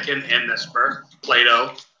Vatican and Nesper,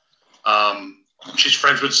 Plato. She's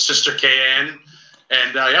friends with Sister Kay-Ann.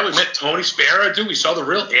 And, we met Tony Sparrow, dude. We saw the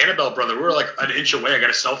real Annabelle, brother. We were like an inch away. I got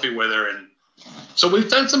a selfie with her. And so we've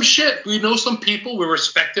done some shit. We know some people. We're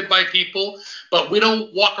respected by people. But we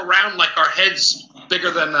don't walk around like our head's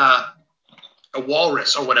bigger than a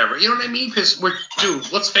walrus or whatever. You know what I mean? Because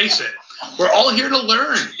let's face it. We're all here to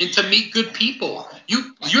learn and to meet good people.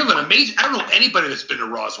 You have an amazing, I don't know anybody that's been to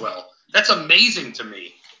Roswell. That's amazing to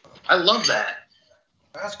me. I love that.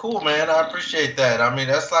 That's cool, man. I appreciate that. I mean,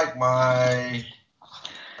 that's like my,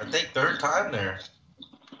 I think, third time there.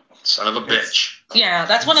 Son of a bitch. Yeah,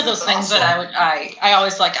 that's one of those things that I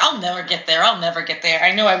always like. I'll never get there.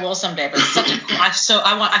 I know I will someday, but it's such a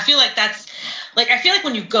I feel like that's like, I feel like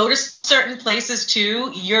when you go to certain places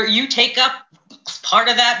too, you take up part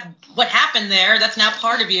of that, what happened there, that's now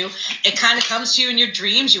part of you. It kind of comes to you in your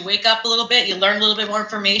dreams. You wake up a little bit, you learn a little bit more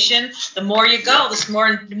information. The more you go,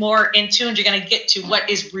 the more in tune you're going to get to what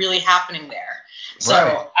is really happening there.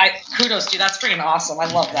 So kudos to you. That's freaking awesome. I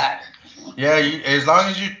love that. Yeah, as long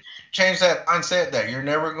as you change that mindset that you're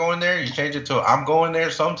never going there, you change it to I'm going there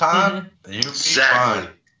sometime, you'll be fine.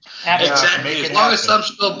 Exactly. As long as I'm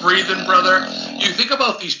still breathing, brother. You think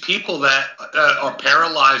about these people that are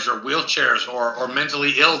paralyzed or wheelchairs or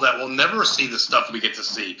mentally ill that will never see the stuff we get to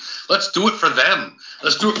see. Let's do it for them.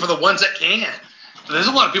 Let's do it for the ones that can. There's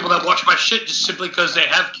a lot of people that watch my shit just simply because they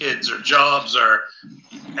have kids or jobs and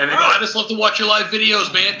they go, I just love to watch your live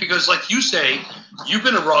videos, man, because like you say, you've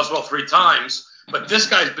been to Roswell 3 times, but this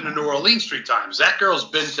guy's been to New Orleans 3 times. That girl's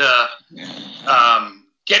been to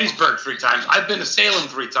Gettysburg 3 times. I've been to Salem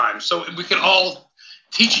 3 times. So we can all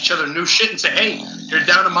teach each other new shit and say, hey, you're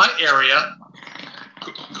down in my area.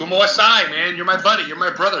 Kumo Asai, man. You're my buddy. You're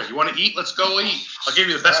my brother. You want to eat? Let's go eat. I'll give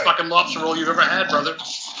you the best fucking lobster roll you've ever had, brother.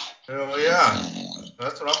 Hell yeah.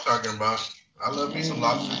 That's what I'm talking about. I love me some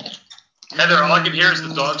lobster. Heather, all I can hear is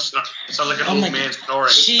the dog snort. It sounds like an old man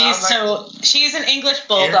snoring. She's an English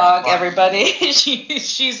bulldog, everybody. She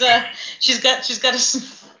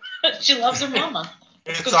loves her mama.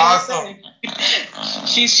 It's awesome.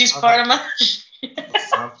 She's part of my.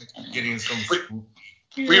 Getting some.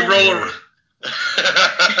 We roll around.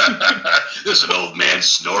 There's an old man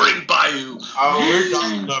snoring by you. Oh, we're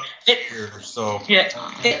dog lovers here, so. Yeah,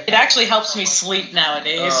 it actually helps me sleep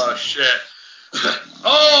nowadays. Oh, shit.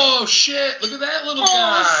 Oh, shit. Look at that little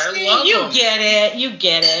guy. See, I love you him. get it. You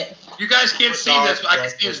get it. You guys can't see this, but I can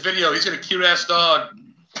see his video. He's got a cute-ass dog.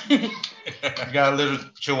 We got a little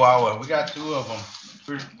Chihuahua. We got 2 of them.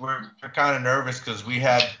 We're kind of nervous because we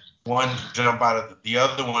had one jump out of the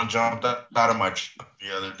other one jumped out of my truck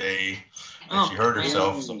the other day, and she hurt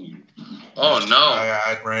herself. So Oh, no. I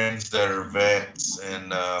had friends that are vets,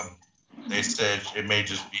 and they said it may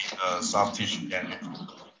just be soft tissue damage.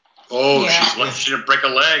 Oh, Yeah. she didn't break a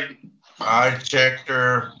leg. I checked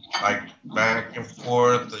her like back and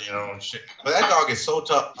forth, and shit. But that dog is so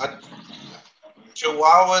tough.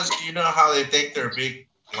 Chihuahuas, you know how they think they're big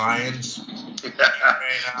lions?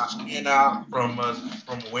 Ran out from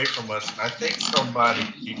away from us. I think somebody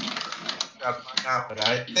got find out, but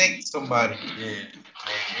I think somebody did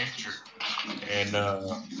injured. And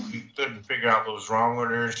we couldn't figure out what was wrong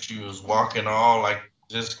with her. She was walking all like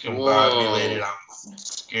discombobulated. I was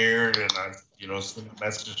scared, and I sent a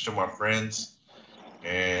message to my friends,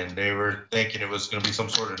 and they were thinking it was going to be some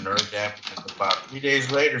sort of nerve damage. And about 3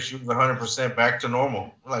 days later, she was 100% back to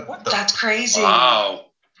normal. We're like, what the? That's crazy. Wow.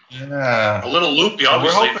 Yeah. A little loopy, We're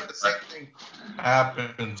obviously. hoping the same thing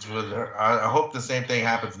happens with her. I hope the same thing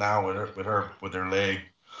happens now with her leg.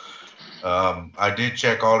 I did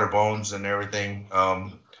check all her bones and everything.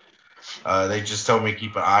 They just told me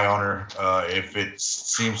keep an eye on her. If it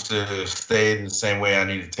seems to stay the same way, I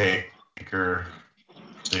need to take her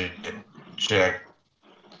to check.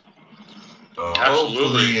 So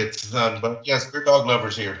hopefully it's done. But yes, we're dog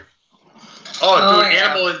lovers here. Oh, dude,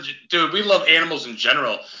 yeah. Dude, we love animals in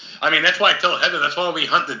general. I mean, that's why I tell Heather, that's why we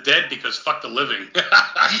hunt the dead, because fuck the living.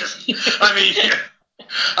 I mean,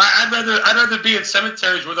 I'd rather be in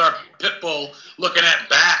cemeteries with our pit bull looking at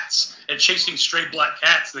bats and chasing stray black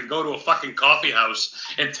cats than go to a fucking coffee house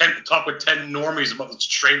and talk with 10 normies about the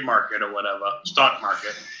trade market or whatever, stock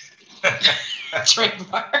market.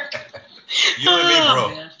 Trademark. You and me, bro.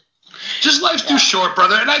 Man. Just life's too short,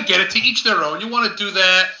 brother, and I get it. To each their own. You want to do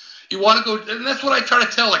that. You want to go, and that's what I try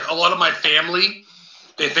to tell. Like a lot of my family,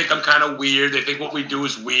 they think I'm kind of weird. They think what we do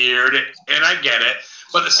is weird, and I get it.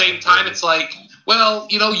 But at the same time, it's like, well,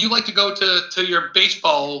 you like to go to your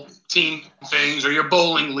baseball team things or your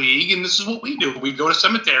bowling league, and this is what we do. We go to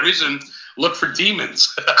cemeteries and look for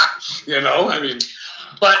demons. I mean,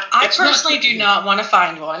 but I personally do not want to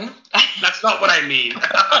find one. That's not what I mean.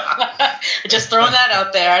 Just throwing that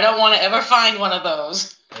out there. I don't want to ever find one of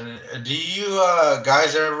those. Do you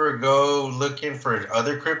guys ever go looking for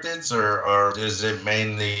other cryptids, or is it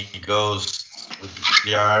mainly ghosts? Do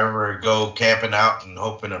y'all ever go camping out and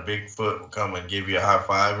hoping a Bigfoot will come and give you a high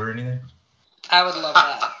five or anything? I would love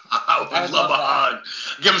that. I would love a hug.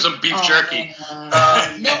 Give him some beef jerky.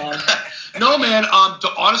 Man. No, man.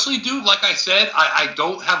 Honestly, dude, like I said, I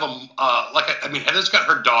don't have I mean, Heather's got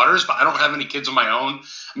her daughters, but I don't have any kids of my own.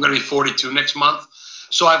 I'm going to be 42 next month.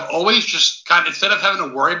 So I've always just instead of having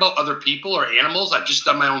to worry about other people or animals, I've just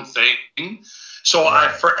done my own thing. So I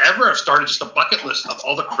forever have started just a bucket list of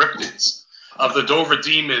all the cryptids, of the Dover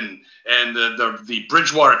Demon and the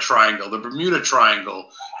Bridgewater Triangle, the Bermuda Triangle,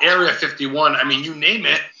 Area 51. I mean, you name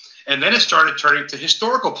it. And then it started turning to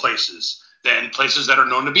historical places, then places that are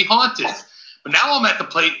known to be haunted. But now I'm at the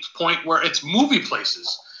point where it's movie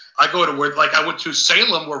places. I go to I went to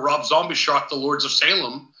Salem, where Rob Zombie shot The Lords of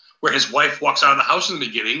Salem, where his wife walks out of the house in the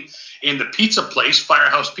beginning, and the pizza place,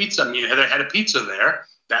 Firehouse Pizza. I mean, Heather had a pizza there.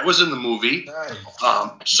 That was in the movie. Nice.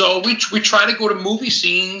 So we try to go to movie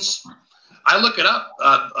scenes. I look it up.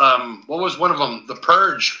 What was one of them? The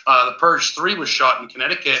Purge. The Purge 3 was shot in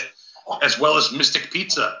Connecticut, as well as Mystic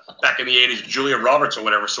Pizza back in the 80s, Julia Roberts or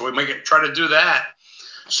whatever. So we might try to do that.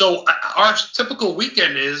 So our typical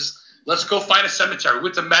weekend is, let's go find a cemetery. We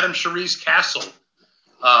went to Madame Cherie's Castle,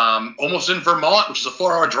 almost in Vermont, which is a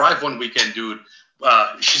 4-hour drive one weekend, dude.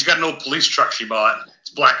 She's got an old police truck she bought.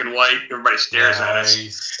 It's black and white. Everybody stares at us.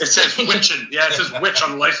 It says witchin'. Yeah, it says witch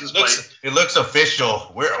on the license plate. It looks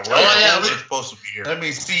official. We're supposed to be here. Let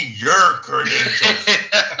me see your credentials.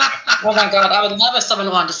 Oh my God, I would love if someone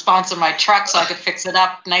wanted to sponsor my truck so I could fix it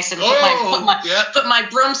up nice and put my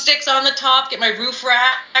broomsticks on the top, get my roof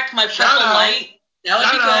rack, my purple light. That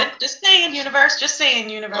would be good. Just saying, universe. Just saying,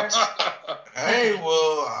 universe. Hey,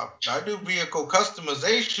 well, I do vehicle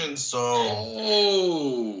customization, so.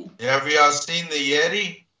 Oh. Have y'all seen the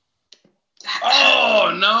Yeti?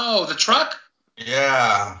 Oh, no. The truck?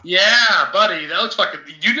 Yeah. Yeah, buddy. That looks fucking.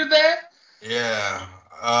 You did that? Yeah.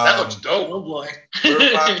 That looks dope. Oh, boy.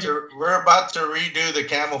 We're about to redo the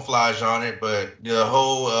camouflage on it, but the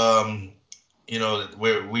whole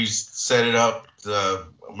where we set it up.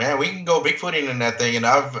 Man, we can go Bigfooting in that thing, and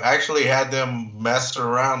I've actually had them mess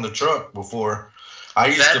around the truck before. I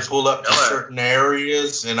used to pull up to certain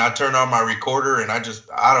areas, and I turn on my recorder, and I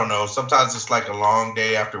don't know. Sometimes it's like a long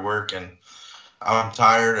day after work, and I'm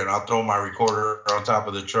tired, and I'll throw my recorder on top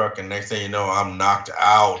of the truck, and next thing you know, I'm knocked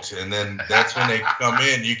out. And then that's when they come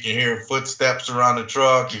in. You can hear footsteps around the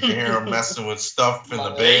truck. You can hear them messing with stuff in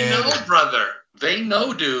the bed. They know, brother. They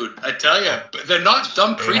know, dude. I tell you, they're not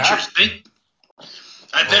dumb creatures.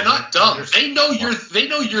 They're not dumb. They know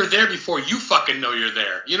you're there before you fucking know you're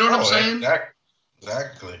there. You know what I'm saying?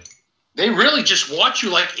 Exactly. They really just watch you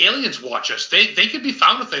like aliens watch us. They could be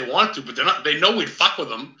found if they want to, but they're not. They know we'd fuck with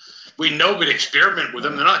them. We know we'd experiment with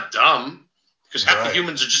them. They're not dumb, because half the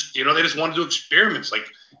humans are just, they just want to do experiments like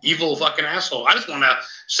evil fucking asshole. I just want to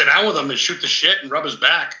sit down with him and shoot the shit and rub his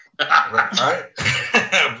back. Right.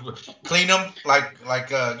 Clean him,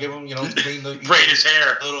 give him, clean the braid his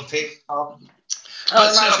hair, little tape off. Oh,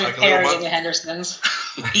 it reminds me of Harry and the Hendersons.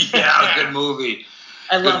 Yeah, good movie.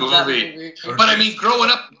 I love that movie. But I mean, growing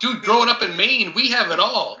up in Maine, we have it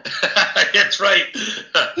all. That's right.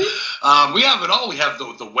 We have it all. We have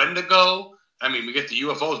the Wendigo. I mean, we get the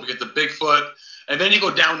UFOs, we get the Bigfoot, and then you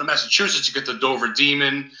go down to Massachusetts, you get the Dover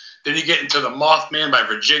Demon. Then you get into the Mothman by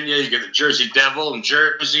Virginia. You get the Jersey Devil in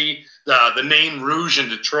Jersey, the Nain Rouge in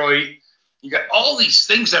Detroit. You got all these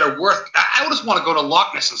things that are worth. I just want to go to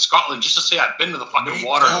Loch Ness in Scotland just to say I've been to the fucking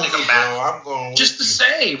water and take a bath. I'm going just to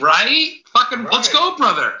say, right? Fucking, right. Let's go,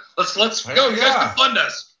 brother. Let's go. You guys can fund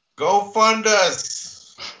us. Go fund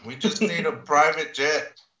us. We just need a private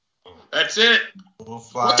jet. That's it. We'll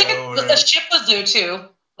take a ship will do too.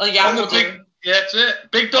 Well, yeah, we'll do. That's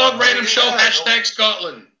it. Big Dog Random Show. #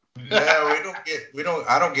 Scotland. Yeah,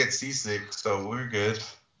 I don't get seasick, so we're good.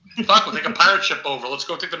 Fuck, we'll take a pirate ship over. Let's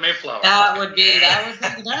go take the Mayflower. That would be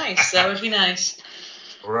nice. That would be nice.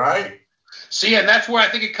 Right. See, and that's where I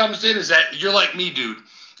think it comes in, is that you're like me, dude.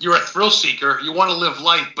 You're a thrill seeker. You want to live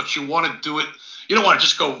life, but you want to do it. You don't want to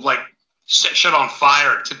just go set shit on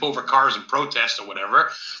fire and tip over cars and protest or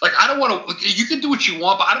whatever. I don't want to. You can do what you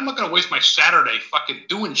want, but I'm not going to waste my Saturday fucking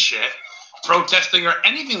doing shit, protesting or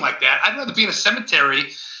anything like that. I'd rather be in a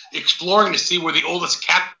cemetery exploring to see where the oldest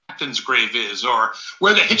captain's grave is, or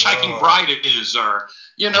where the hitchhiking bride is, or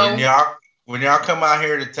When y'all come out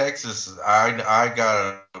here to Texas, I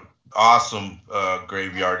got an awesome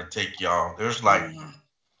graveyard to take y'all. There's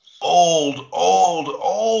old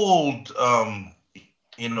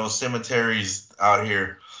cemeteries out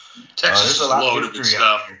here. Texas is loaded with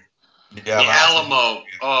stuff. Yeah, the Alamo.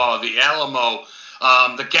 Oh, the Alamo.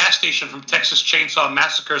 The gas station from Texas Chainsaw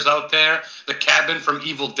Massacre is out there. The cabin from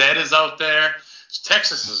Evil Dead is out there.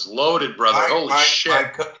 Texas is loaded, brother. Holy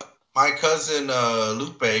shit. My cousin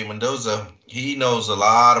Lupe Mendoza, he knows a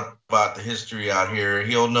lot about the history out here.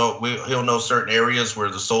 He'll know certain areas where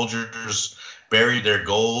the soldiers buried their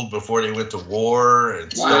gold before they went to war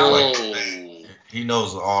and stuff like that. He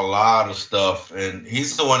knows a lot of stuff, and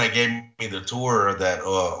he's the one that gave me the tour of that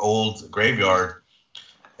old graveyard.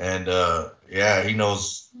 And he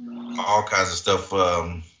knows all kinds of stuff.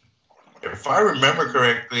 If I remember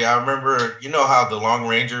correctly, how the Long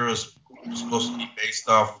Ranger was supposed to be based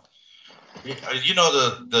off.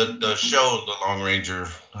 The show, The Long Ranger.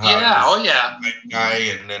 Guy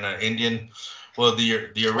and then an Indian. Well, the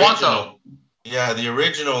original. Yeah, the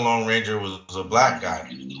original Lone Ranger was a black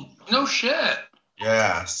guy. No shit.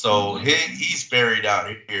 Yeah, so he's buried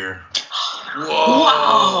out here.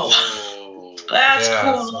 Whoa. That's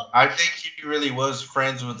cool. So I think he really was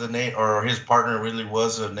friends with or his partner really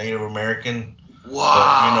was a Native American.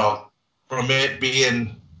 Wow. But, from it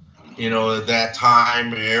being, at that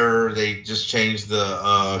time era, they just changed the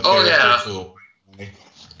character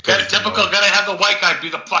Gotta have the white guy be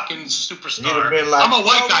the fucking superstar. Like, I'm a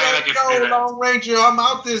white guy and I can say that. Lone Ranger, I'm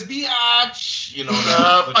out this biatch.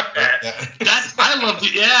 Fuck that.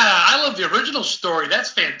 I love the original story. That's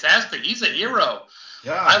fantastic. He's a hero.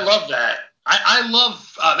 Yeah. I love that. I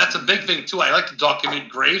love, that's a big thing too. I like to document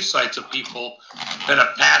grave sites of people that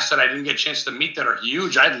have passed that I didn't get a chance to meet that are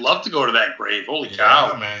huge. I'd love to go to that grave. Holy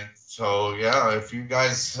cow. Yeah, man. So, if you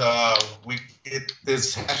guys, we get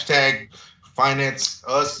this hashtag finance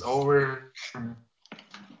us over,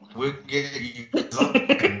 we'll get you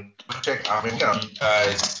check out you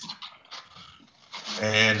guys.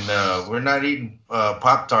 And we're not eating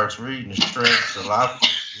Pop-Tarts, we're eating shrimps. A lot of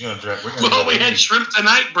we had shrimp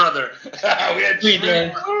tonight, brother. We had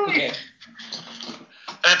shrimp. Okay.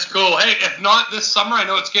 That's cool. Hey, if not this summer, I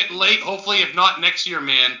know it's getting late. Hopefully, if not next year,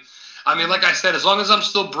 man. I mean, like I said, as long as I'm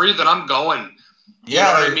still breathing, I'm going. You know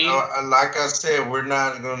what I mean? Like I said, we're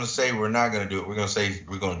not going to say we're not going to do it. We're going to say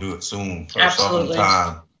we're going to do it soon or Absolutely.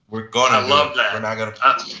 sometime. We're going to do it. I love that. We're not going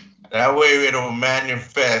to. That way it'll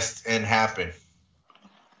manifest and happen.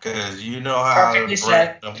 Because you know how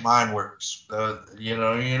the mind works. You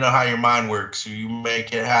know how your mind works. You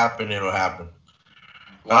make it happen, it'll happen.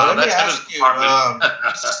 Wow, let me ask you.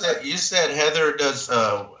 You said Heather does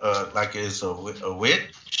is a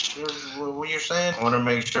witch. What you're saying? I want to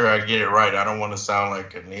make sure I get it right. I don't want to sound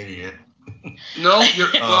like an idiot. No,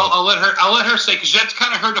 well, I'll let her say, because that's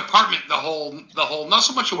kind of her department. The whole, not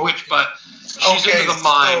so much a witch, but she's into the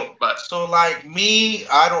mind. So like me,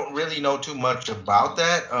 I don't really know too much about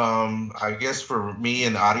that. I guess for me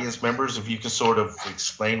and the audience members, if you could sort of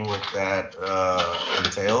explain what that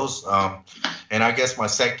entails. And I guess my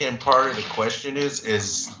second part of the question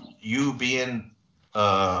is you being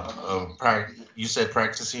you said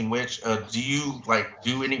practicing witch. Do you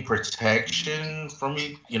do any protection from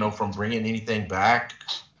from bringing anything back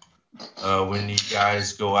when you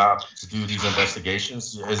guys go out to do these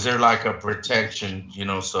investigations? Is there a protection?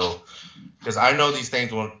 So because I know these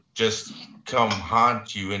things won't just come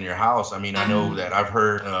haunt you in your house. I mean, I know that I've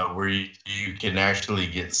heard where you can actually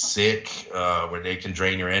get sick, where they can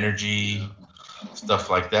drain your energy, stuff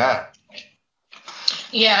like that.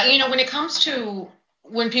 Yeah, when it comes to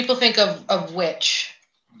when people think of witch,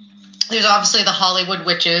 there's obviously the Hollywood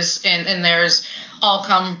witches, and there's all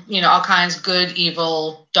kinds, good,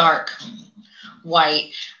 evil, dark,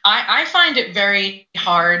 white. I find it very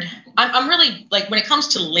hard. I'm really when it comes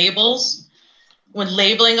to labels, when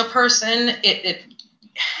labeling a person,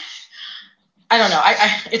 I don't know.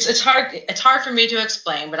 It's hard. It's hard for me to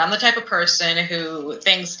explain, but I'm the type of person who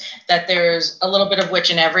thinks that there's a little bit of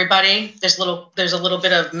witch in everybody. There's a little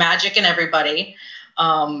bit of magic in everybody.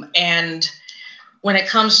 And when it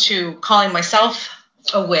comes to calling myself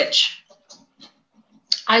a witch,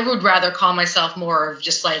 I would rather call myself more of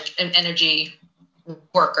just an energy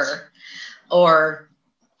worker, or,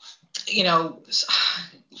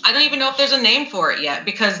 I don't even know if there's a name for it yet,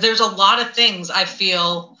 because there's a lot of things I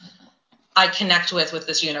feel I connect with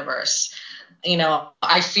this universe.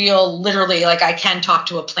 I feel literally like I can talk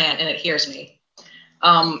to a plant and it hears me.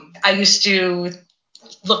 I used to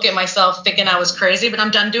look at myself thinking I was crazy, but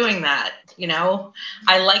I'm done doing that.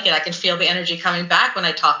 I like it. I can feel the energy coming back when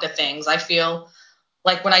I talk to things. I feel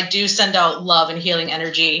like when I do send out love and healing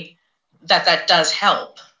energy, that does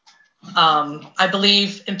help. I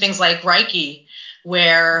believe in things like Reiki,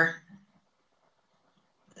 where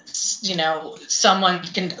someone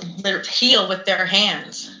can heal with their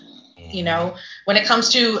hands. When it comes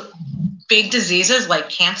to big diseases like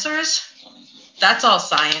cancers, that's all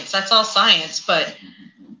science. But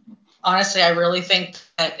honestly, I really think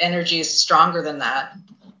that energy is stronger than that.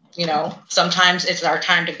 Sometimes it's our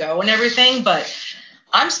time to go and everything, but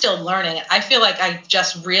I'm still learning. I feel like I've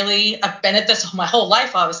been at this my whole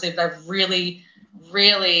life, obviously, but I've really,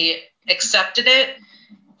 really accepted it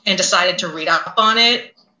and decided to read up on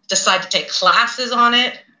it, decide to take classes on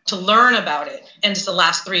it, to learn about it in just the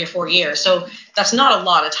last 3 or 4 years. So that's not a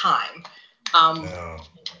lot of time.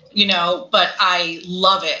 But I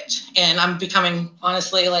love it. And I'm becoming,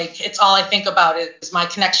 honestly, it's all I think about is my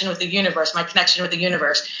connection with the universe,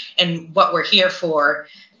 and what we're here for,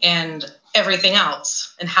 and everything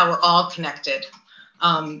else, and how we're all connected.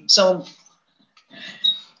 But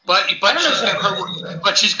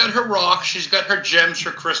she's got her rocks, she's got her gems,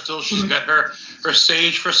 her crystals, she's got her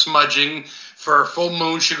sage for smudging. For full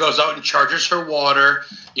moon, she goes out and charges her water.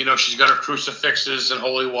 She's got her crucifixes and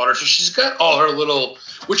holy water. So she's got all her little,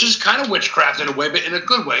 which is kind of witchcraft in a way, but in a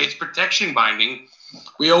good way. It's protection binding.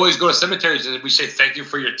 We always go to cemeteries and we say, thank you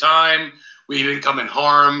for your time. We didn't come in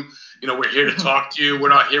harm. We're here to talk to you. We're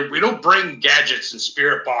not here. We don't bring gadgets and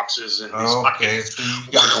spirit boxes and these fucking,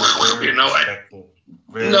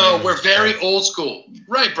 no, we're very old school.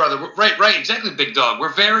 Right, brother. Right. Exactly, big dog.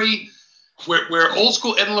 We're old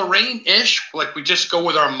school Ed and Lorraine-ish. We just go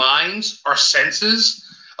with our minds, our senses,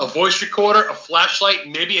 a voice recorder, a flashlight,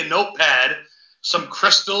 maybe a notepad, some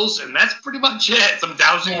crystals, and that's pretty much it. Some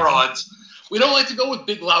dowsing rods. We don't like to go with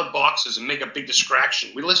big, loud boxes and make a big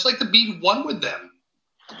distraction. We just like to be one with them.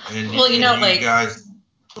 And you guys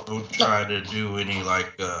don't try to do any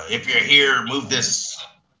if you're here, move this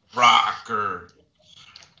rock, or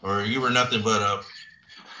you were nothing but a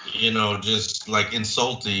just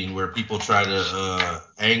insulting, where people try to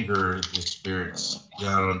anger the spirits.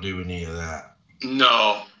 I don't do any of that.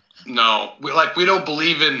 No. We don't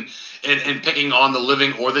believe in picking on the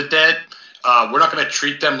living or the dead. We're not going to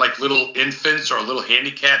treat them like little infants or little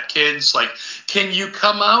handicapped kids. Can you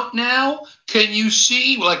come out now? Can you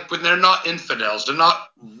see? When they're not infidels, they're not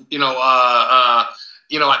I'm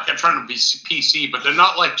trying to be PC, but they're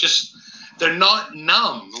not like they're not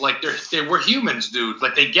numb. Like we're humans, dude.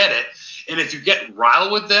 Like they get it. And if you get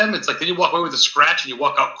riled with them, it's like then you walk away with a scratch and you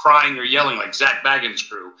walk out crying or yelling like Zach Baggins'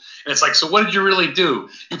 crew. And it's like, so what did you really do?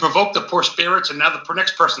 You provoked the poor spirits, and now the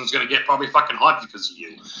next person is going to get probably fucking haunted because of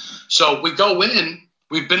you. So we go in.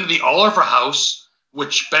 We've been to the Oliver House,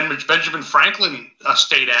 which Benjamin Franklin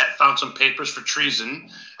stayed at, found some papers for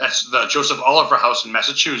treason. That's the Joseph Oliver House in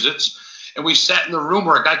Massachusetts. And we sat in the room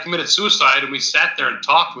where a guy committed suicide, and we sat there and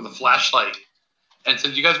talked with a flashlight. And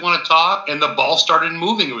said, "You guys want to talk?" And the ball started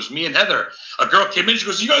moving. It was me and Heather. A girl came in. She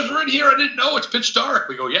goes, "You guys were in here? I didn't know. It's pitch dark."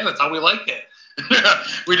 We go, "Yeah, that's how we like it."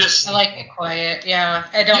 I like it quiet. Yeah,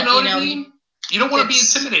 I don't. You know what I mean? You don't want to be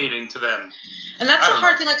intimidating to them. And that's the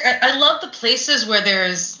hard thing. Like, I love the places where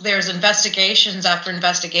there's investigations after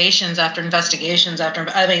investigations after investigations after.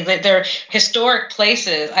 I mean, they're historic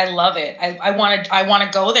places. I love it. I want to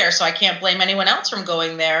go there, so I can't blame anyone else from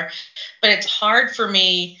going there. But it's hard for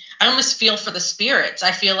me. I almost feel for the spirits.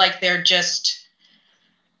 I feel like they're just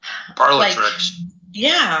parlor tricks.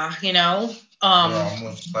 Yeah, they're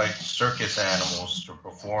almost like circus animals to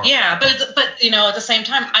perform. Yeah, but at the same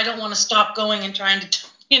time, I don't want to stop going and trying to.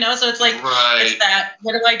 So it's like, It's that,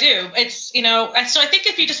 what do I do? It's, so I think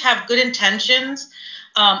if you just have good intentions,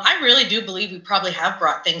 I really do believe we probably have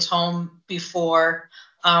brought things home before.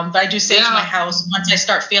 But I do say to my house, once I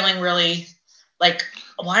start feeling really like,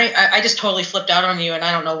 why, I just totally flipped out on you and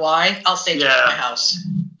I don't know why, I'll say to my house.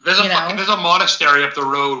 There's a monastery up the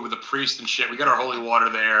road with a priest and shit. We got our holy water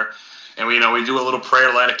there. And we do a little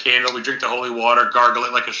prayer, light a candle, we drink the holy water, gargle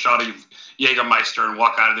it like a shot of Jägermeister, and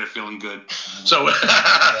walk out of there feeling good. So, we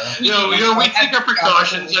take our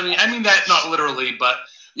precautions. I mean that not literally, but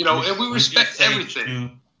and we respect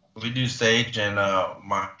everything. We do sage, and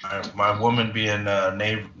my woman being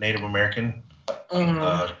Native American,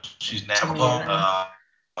 she's Navajo.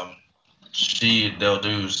 They'll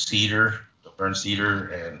do cedar, burn cedar,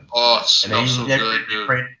 and it smells so good, dude.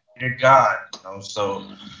 Pray to God, So,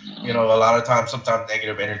 a lot of times, sometimes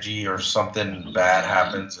negative energy or something bad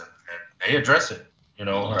happens, and they address it.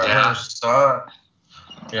 Her son,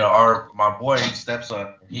 my boy,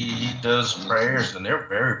 stepson, he does prayers, and they're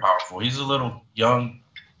very powerful. He's a little young.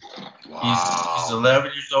 Wow. He's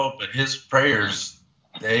 11 years old, but his prayers,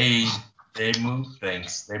 they move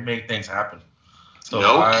things. They make things happen. So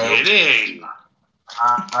kidding.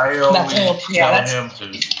 I always tell him to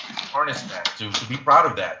harness that, to be proud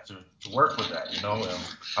of that, to work with that, and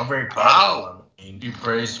I'm very proud of him. He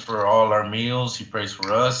prays for all our meals. He prays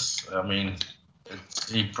for us. I mean,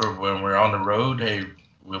 when we're on the road, hey,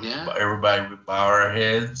 everybody would bow our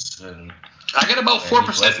heads. And I got about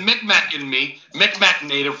 4% Micmac in me. Micmac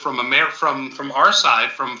native from our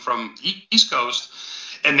side, from East Coast,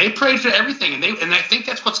 and they prayed for everything. And I think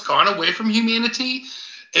that's what's gone away from humanity.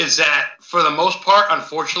 Is that for the most part,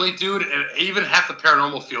 unfortunately, dude, and even half the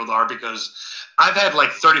paranormal field are, because I've had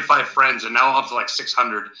like 35 friends and now I'm up to like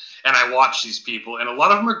 600, and I watch these people, and a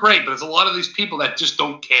lot of them are great, but there's a lot of these people that just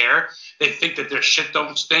don't care. They think that their shit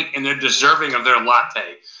don't stink, and they're deserving of their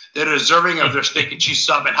latte. They're deserving of their steak and cheese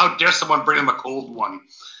sub, and how dare someone bring them a cold one?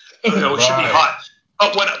 It should be hot.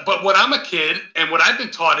 But when I'm a kid, and what I've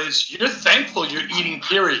been taught is you're thankful you're eating,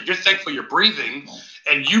 period. You're thankful you're breathing.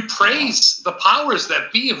 And you praise the powers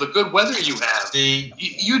that be of the good weather you have. See,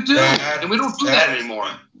 you do, and we don't do that anymore.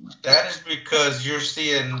 That is because you're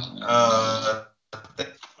seeing the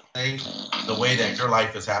way that your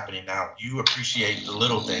life is happening now. You appreciate the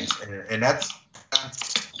little things, and that's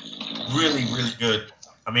really, really good.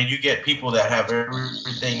 I mean, you get people that have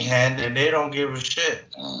everything handed, and they don't give a shit.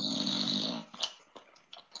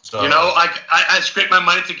 So, I scraped my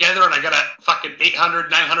money together, and I got a fucking $800,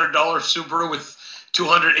 $900 Subaru with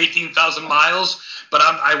 218,000 miles, but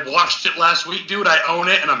I washed it last week, dude. I own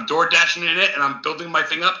it, and I'm door dashing in it, and I'm building my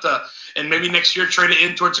thing up and maybe next year trade it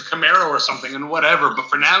in towards a Camaro or something, and whatever. But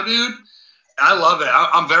for now, dude, I love it.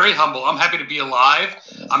 I'm very humble. I'm happy to be alive.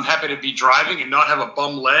 I'm happy to be driving and not have a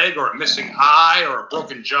bum leg or a missing eye or a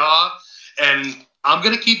broken jaw, and I'm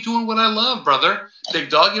gonna keep doing what I love, brother. Big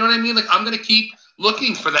dog, you know what I mean? Like, I'm gonna keep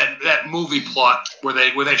looking for that movie plot where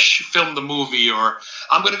they filmed the movie, or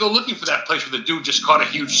I'm going to go looking for that place where the dude just caught a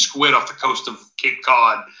huge squid off the coast of Cape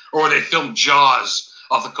Cod, or where they filmed Jaws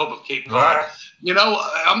off the coast of Cape Cod. Right.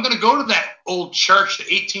 I'm going to go to that old church, the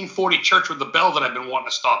 1840 church with the bell that I've been wanting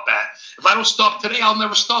to stop at. If I don't stop today, I'll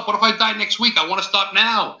never stop. What if I die next week? I want to stop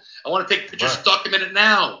now. I want to take pictures, document it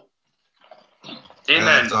now.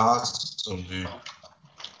 Amen. That's awesome, dude.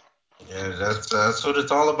 Yeah, that's what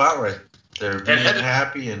it's all about, right? They're being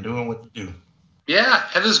happy and doing what you do. Yeah,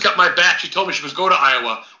 Heather's got my back. She told me she was going to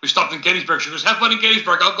Iowa. We stopped in Gettysburg. She goes, have fun in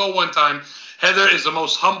Gettysburg. I'll go one time. Heather is the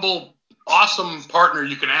most humble, awesome partner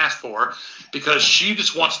you can ask for because she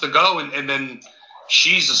just wants to go. And then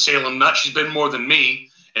she's a Salem nut. She's been more than me.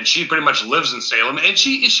 And she pretty much lives in Salem. And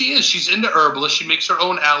she is. She's into herbalist. She makes her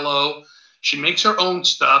own aloe. She makes her own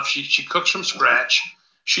stuff. She cooks from scratch.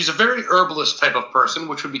 She's a very herbalist type of person,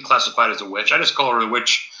 which would be classified as a witch. I just call her a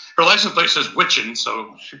witch. Her license plate says witchin',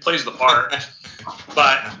 so she plays the part.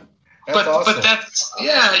 But that's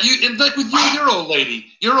like with you, your old lady.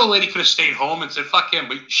 Your old lady could have stayed home and said fuck him,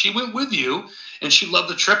 but she went with you and she loved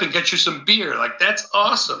the trip and get you some beer. Like that's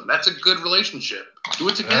awesome. That's a good relationship. Do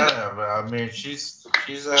it together. Yeah, but I mean she's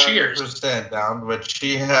 100% down, but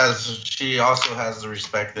she also has the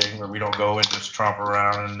respect thing where we don't go and just tromp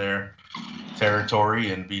around in their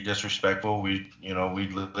territory and be disrespectful. We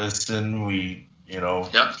listen. We're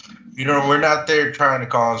not there trying to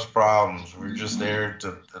cause problems. We're just there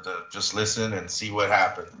to just listen and see what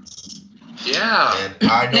happens. Yeah. And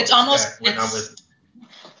I know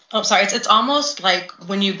it's almost like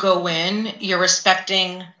when you go in, you're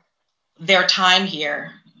respecting their time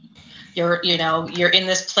here. You're in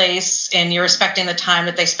this place and you're respecting the time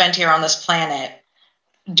that they spent here on this planet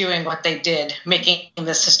doing what they did, making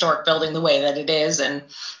this historic building the way that it is. And,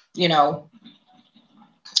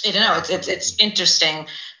 it's interesting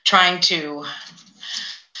trying to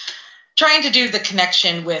do the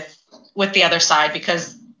connection with the other side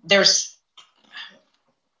because there's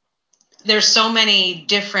so many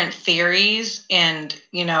different theories and,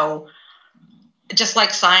 just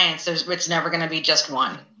like science, it's never going to be just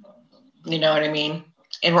one. You know what I mean?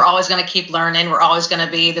 And we're always going to keep learning. There's always going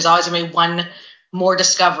to be one more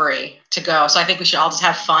discovery to go. So I think we should all just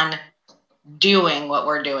have fun doing what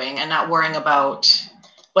we're doing and not worrying about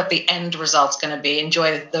what the end result's going to be.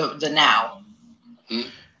 Enjoy the now.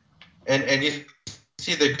 And you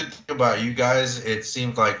see the good thing about you guys, it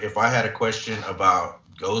seems like if I had a question about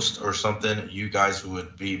ghosts or something, you guys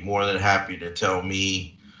would be more than happy to tell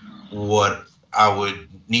me what I would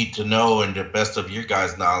need to know in the best of your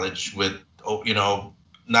guys' knowledge with,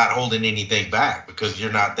 not holding anything back because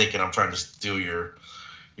you're not thinking I'm trying to steal your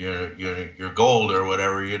gold or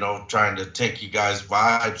whatever, trying to take you guys'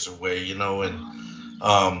 vibes away, and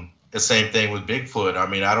the same thing with Bigfoot. I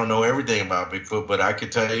mean, I don't know everything about Bigfoot, but I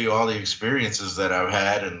could tell you all the experiences that I've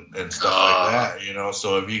had and stuff like that,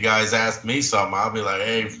 So if you guys ask me something, I'll be like,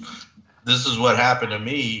 hey, this is what happened to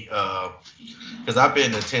me. Because I've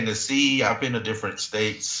been to Tennessee, I've been to different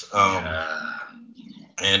states, and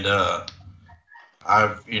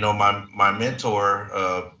I've, my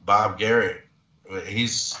mentor, Bob Garrett, he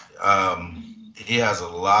has a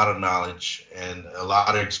lot of knowledge and a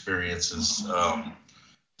lot of experiences.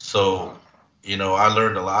 So, I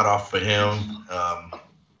learned a lot off of him.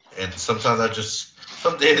 And sometimes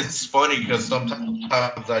it's funny because sometimes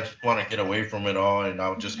I just want to get away from it all and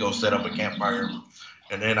I'll just go set up a campfire.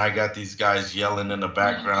 And then I got these guys yelling in the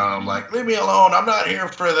background. I'm like, leave me alone. I'm not here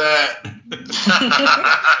for that.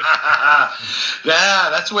 Yeah,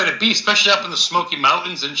 that's the way to be, especially up in the Smoky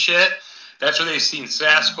Mountains and shit. That's where they've seen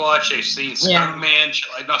Sasquatch. They've seen Skunkman.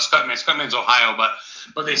 Not Skunkman. Skunkman's Ohio,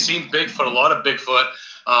 but they've seen Bigfoot, a lot of Bigfoot.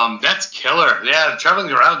 That's killer. Yeah,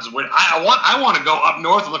 traveling around is weird. I want to go up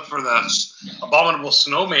north and look for the abominable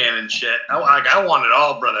snowman and shit. I want it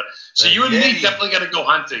all, brother. So you and me definitely got to go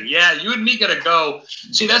hunting. Yeah, you and me got to go.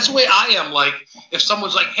 See, that's the way I am. Like, if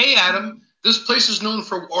someone's like, hey, Adam, this place is known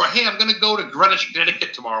for, or hey, I'm going to go to Greenwich,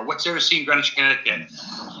 Connecticut tomorrow. What's there to see in Greenwich, Connecticut?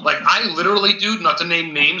 Like, I literally, dude, not to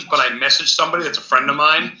name names, but I messaged somebody that's a friend of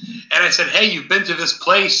mine, and I said, hey, you've been to this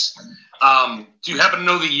place. Do you happen to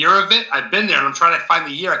know the year of it? I've been there, and I'm trying to find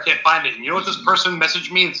the year. I can't find it. And you know what this person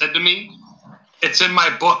messaged me and said to me? It's in my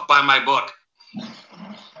book, by my book.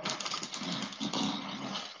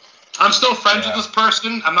 I'm still friends with this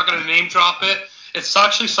person. I'm not going to name drop it. It's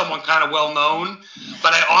actually someone kind of well-known,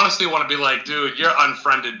 but I honestly want to be like, dude, you're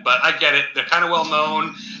unfriended, but I get it. They're kind of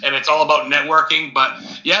well-known, and it's all about networking, but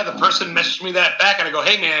yeah, the person messaged me that back, and I go,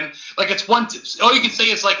 hey, man, like it's all you can say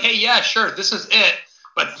is like, hey, yeah, sure, this is it,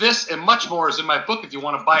 but this and much more is in my book if you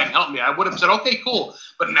want to buy and help me. I would have said, okay, cool,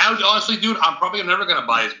 but now, honestly, dude, I'm probably never going to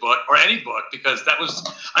buy his book or any book because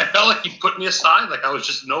I felt like he put me aside like I was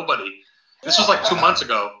just nobody. This was like 2 months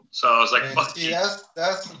ago, so I was like, "Fuck you."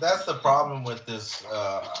 That's the problem with this,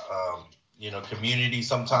 community.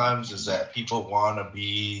 Sometimes is that people want to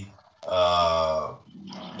be the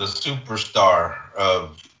superstar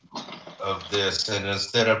of this, and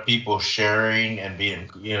instead of people sharing and being,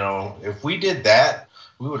 if we did that,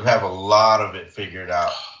 we would have a lot of it figured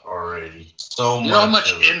out already. So much. You know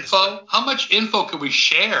how much info can we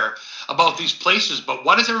share about these places? But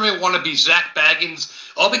why does everybody want to be Zach Baggins?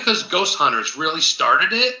 All because Ghost Hunters really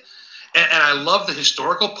started it. And I love the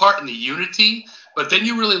historical part and the unity. But then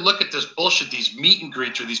you really look at this bullshit, these meet and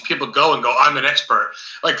greets where these people go and go, I'm an expert.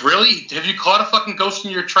 Like, really? Have you caught a fucking ghost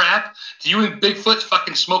in your trap? Do you and Bigfoot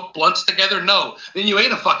fucking smoke blunts together? No. Then you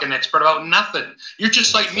ain't a fucking expert about nothing. You're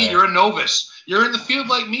just like me. You're a novice. You're in the field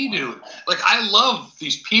like me, dude. Like, I love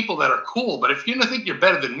these people that are cool, but if you don't think you're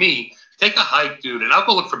better than me, take a hike, dude, and I'll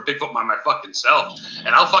go look for Bigfoot by my fucking self,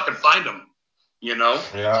 and I'll fucking find him, you know?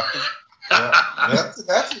 Yeah.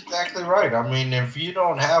 That's exactly right. I mean, if you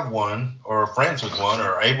don't have one or are friends with one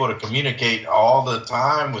or are able to communicate all the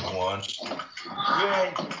time with one,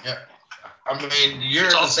 you're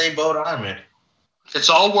in the same boat I'm in. It's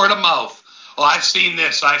all word of mouth. Oh, I've seen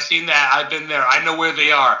this. I've seen that. I've been there. I know where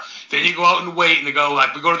they are. Then you go out and wait, and they go,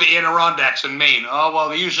 like, we go to the Adirondacks in Maine. Oh, well,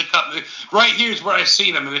 they usually come. Right here's where I've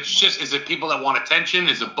seen them. And it's just, is it people that want attention?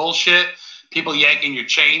 Is it bullshit? People yanking your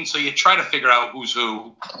chain? So you try to figure out who's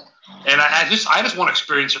who. And I just want to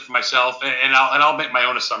experience it for myself, and I'll make my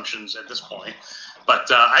own assumptions at this point. But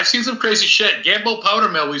I've seen some crazy shit. Gamble Powder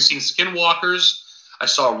Mill, we've seen skinwalkers. I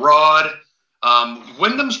saw Rod.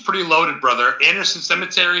 Wyndham's pretty loaded, brother. Anderson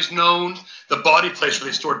Cemetery is known. The body place where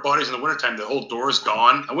they stored bodies in the wintertime, the whole door is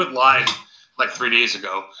gone. I went live like 3 days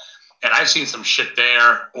ago, and I've seen some shit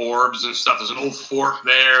there, orbs and stuff. There's an old fort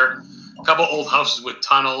there, a couple old houses with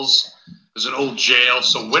tunnels. There's an old jail.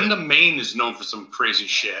 So Wyndham, Maine is known for some crazy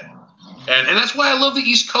shit. And that's why I love the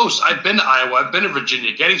East Coast. I've been to Iowa. I've been to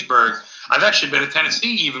Virginia, Gettysburg. I've actually been to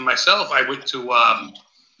Tennessee even myself. I went to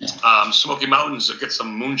Smoky Mountains to get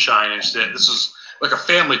some moonshine and shit. This is like a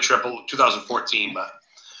family trip, 2014. But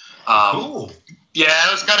cool. Yeah,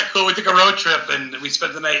 it was kind of cool. We took a road trip, and we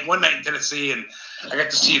spent one night in Tennessee, and I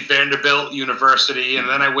got to see Vanderbilt University. And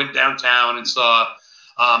then I went downtown and saw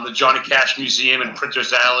the Johnny Cash Museum in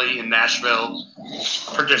Printers Alley in Nashville.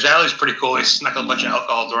 Printers Alley is pretty cool. They snuck a bunch of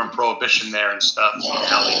alcohol during Prohibition there and stuff.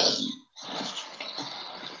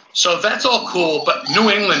 So that's all cool. But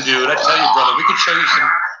New England, dude, I tell you, brother, we could show you some.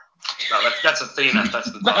 No, that's Athena.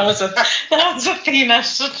 That's the dog. That was Athena.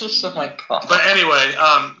 Oh my God. But anyway,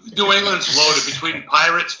 New England's loaded between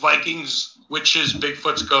pirates, Vikings, witches,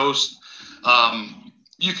 Bigfoot's ghost.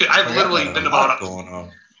 I've literally been about going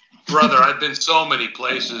on. Brother, I've been so many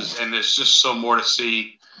places, and there's just so more to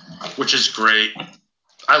see, which is great.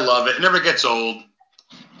 I love it. It never gets old.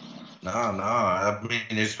 No. I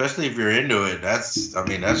mean, especially if you're into it, that's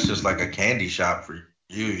just like a candy shop for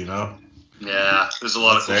you, you know? Yeah, there's a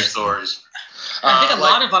lot of cool stories. I think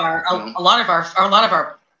a lot of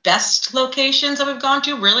our best locations that we've gone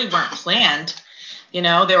to really weren't planned. You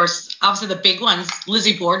know, there was obviously the big ones.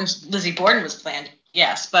 Lizzie Borden was planned.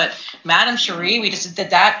 Yes, but Madame Cherie, we just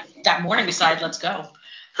did that morning. We decided, let's go.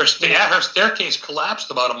 Her staircase collapsed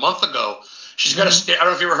about a month ago. She's got I don't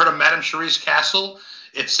know if you ever heard of Madame Cherie's Castle.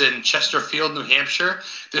 It's in Chesterfield, New Hampshire.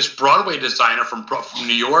 This Broadway designer from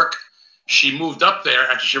New York, she moved up there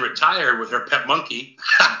after she retired with her pet monkey,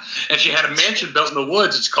 and she had a mansion built in the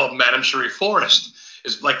woods. It's called Madame Cherie Forest.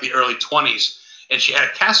 It's like the early 20s. And she had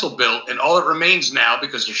a castle built, and all that remains now,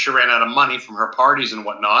 because she ran out of money from her parties and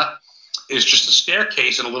whatnot, is just a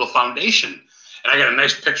staircase and a little foundation. And I got a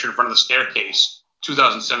nice picture in front of the staircase,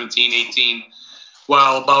 2017, 18.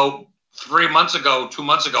 Well, about 2 months ago,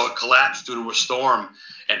 it collapsed due to a storm,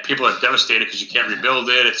 and people are devastated because you can't rebuild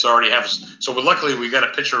it. It's already so luckily we got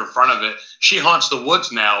a picture in front of it. She haunts the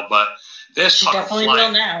woods now, but she definitely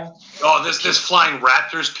will now. Oh, there's flying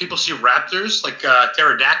raptors. People see raptors, like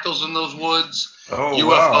pterodactyls in those woods. Oh, UFOs.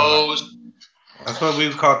 Wow. That's what we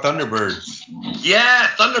call thunderbirds. Yeah,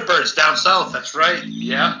 thunderbirds down south. That's right.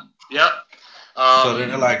 Yeah. Yep. So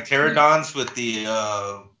they're like pterodons with the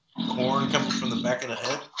horn coming from the back of the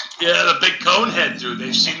head? Yeah, the big cone head, dude.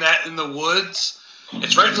 They've seen that in the woods.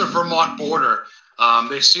 It's right to the Vermont border.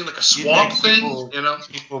 They've seen like a swamp thing, you know?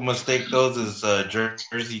 People mistake those as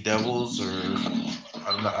Jersey Devils, or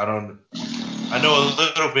I know a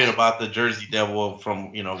little bit about the Jersey Devil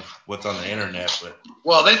from, you know, what's on the internet, but.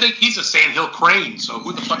 Well, they think he's a Sand Hill Crane, so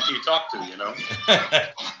who the fuck do you talk to, you know?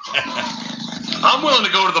 I'm willing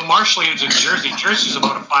to go to the marshlands in Jersey. Jersey's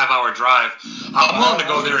about a 5-hour drive. I'm willing to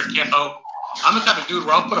go there and camp out. I'm the type of dude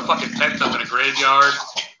where I'll put a fucking tent up in a graveyard.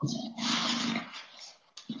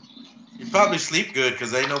 You probably sleep good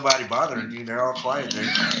because ain't nobody bothering you. They're all quiet there.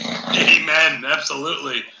 Amen.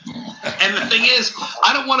 Absolutely. And the thing is,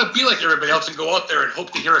 I don't want to be like everybody else and go out there and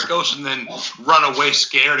hope to hear a ghost and then run away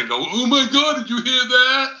scared and go, oh my God, did you hear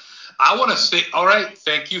that? I want to say, all right,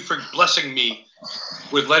 thank you for blessing me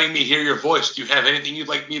with letting me hear your voice. Do you have anything you'd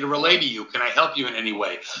like me to relay to you? Can I help you in any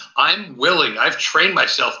way? I'm willing. I've trained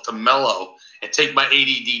myself to mellow and take my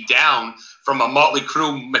ADD down from a Motley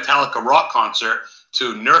Crue Metallica rock concert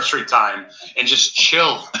to nursery time and just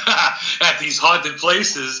chill at these haunted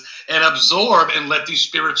places and absorb and let these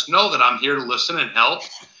spirits know that I'm here to listen and help.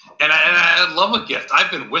 And I love a gift.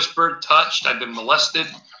 I've been whispered, touched. I've been molested.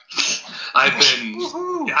 I've been,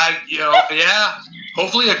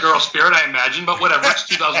 hopefully a girl spirit, I imagine, but whatever. It's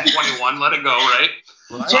 2021. Let it go, right?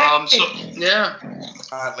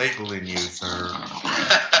 Not labeling you, sir.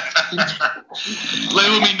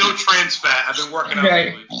 Label me no trans fat. I've been working out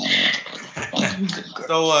lately.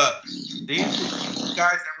 So, do you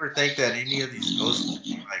guys ever think that any of these ghosts,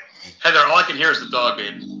 like Heather, all I can hear is the dog,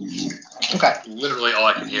 babe. Okay. Literally all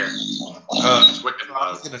I can hear. It's wicked I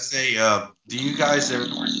was gonna say, do you guys ever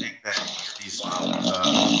think that these are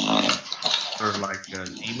like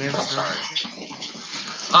demons or anything?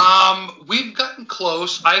 We've gotten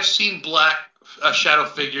close. I've seen black shadow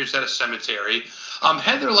figures at a cemetery.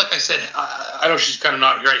 Heather, like I said, I know she's kind of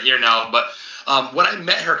not right here now, but when I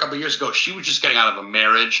met her a couple of years ago, she was just getting out of a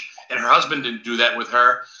marriage, and her husband didn't do that with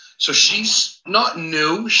her. So she's not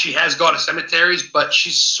new. She has gone to cemeteries, but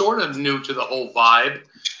she's sort of new to the whole vibe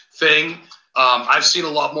thing. I've seen a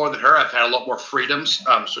lot more than her. I've had a lot more freedoms.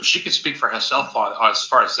 So she can speak for herself on as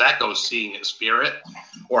far as that goes, seeing a spirit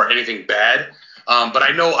or anything bad. But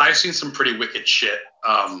I know I've seen some pretty wicked shit.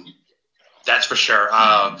 That's for sure.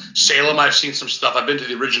 Salem, I've seen some stuff. I've been to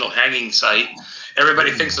the original hanging site.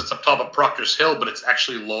 Everybody thinks it's up top of Proctor's Hill, but it's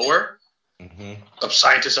actually lower.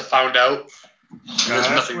 Scientists have found out. There's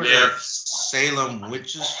nothing there. The Salem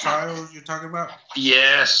witches trial you're talking about?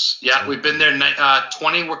 Yes. Yeah, we've been there.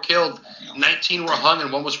 20 were killed, 19 were hung,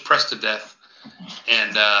 and one was pressed to death.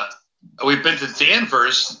 And we've been to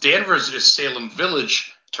Danvers. Danvers is Salem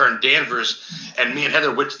Village turned Danvers. And me and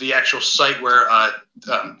Heather went to the actual site where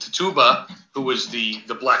Tituba, who was the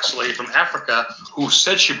black slave from Africa, who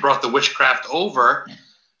said she brought the witchcraft over,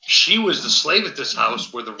 she was the slave at this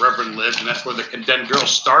house where the Reverend lived, and that's where the condemned girl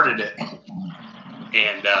started it.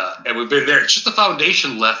 And we've been there. It's just the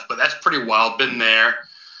foundation left, but that's pretty wild. Been there,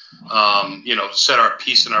 said our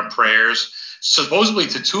piece and our prayers. Supposedly,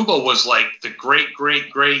 Tituba was like the great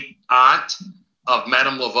aunt of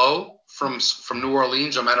Madame Laveau from New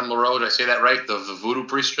Orleans, or Madame Laveau. Did I say that right? The voodoo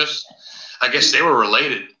priestess. I guess they were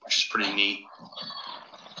related, which is pretty neat.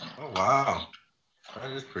 Oh wow,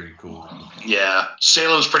 that is pretty cool. Yeah,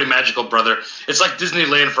 Salem's pretty magical, brother. It's like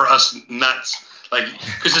Disneyland for us nuts. Like,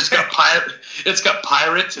 because it's got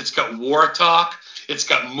pirates, it's got war talk, it's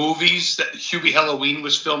got movies. That Hubie Halloween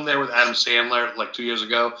was filmed there with Adam Sandler like 2 years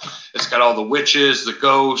ago. It's got all the witches, the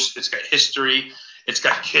ghosts. It's got history. It's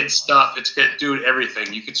got kid stuff. It's got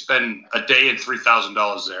everything. You could spend a day and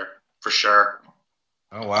 $3,000 there for sure.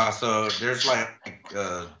 Oh wow! So there's like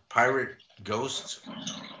pirate ghosts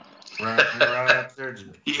running around up there.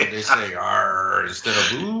 Yeah. They say "ar" instead of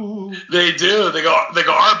 "boo." They do. They go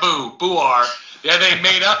 "ar boo, boo ar." Yeah, they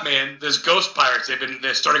made up, man. There's ghost pirates.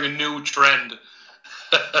 They're starting a new trend.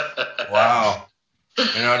 Wow.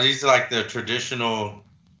 And are these like the traditional,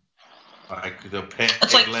 like the peg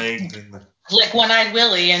legs and the... Like One-Eyed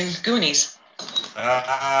Willie and Goonies.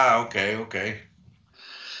 Okay.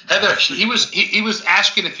 Heather, he was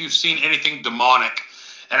asking if you've seen anything demonic,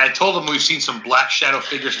 and I told him we've seen some black shadow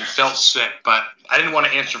figures and felt sick, but I didn't want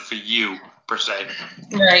to answer for you per se.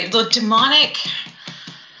 Right, the demonic.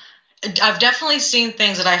 I've definitely seen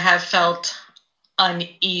things that I have felt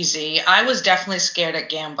uneasy. I was definitely scared at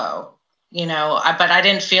Gambo, but I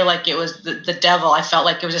didn't feel like it was the devil. I felt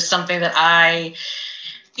like it was just something that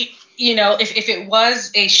if it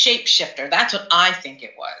was a shapeshifter, that's what I think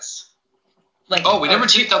it was. Like, we never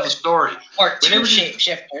detailed the story. Or two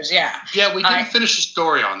shapeshifters, yeah. Yeah, we didn't finish the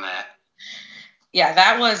story on that. Yeah,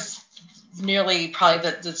 that was nearly probably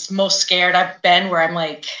the most scared I've been, where I'm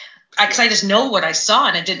like, because I just know what I saw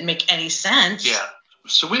and it didn't make any sense. Yeah.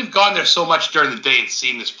 So we've gone there so much during the day and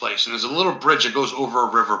seen this place. And there's a little bridge that goes over a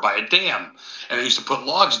river by a dam. And they used to put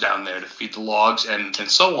logs down there to feed the logs and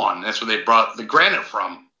so on. And that's where they brought the granite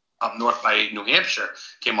from, up north by New Hampshire.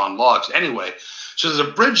 Came on logs. Anyway, so there's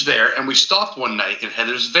a bridge there. And we stopped one night in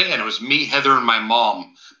Heather's van. It was me, Heather, and my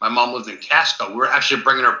mom. My mom lived in Casco. We were actually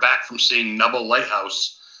bringing her back from seeing Nubble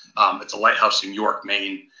Lighthouse. It's a lighthouse in York,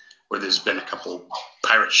 Maine, where there's been a couple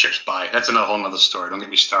pirate ships by. That's another whole nother story. Don't get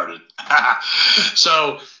me started.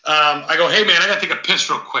 So I go, hey, man, I got to take a piss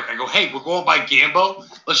real quick. I go, hey, we're going by Gambo.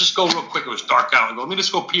 Let's just go real quick. It was dark out. I go, let me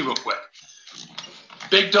just go pee real quick.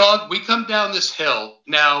 Big dog, we come down this hill.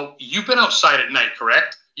 Now, you've been outside at night,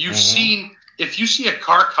 correct? You've seen if you see a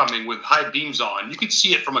car coming with high beams on, you can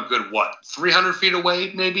see it from a good, 300 feet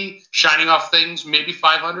away, maybe, shining off things, maybe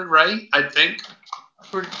 500, right? I think.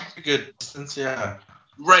 Pretty good distance, yeah.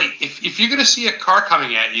 Right. If you're going to see a car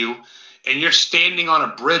coming at you and you're standing on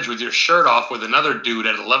a bridge with your shirt off with another dude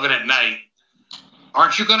at 11 at night,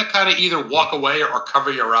 aren't you going to kind of either walk away or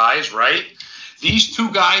cover your eyes, right? These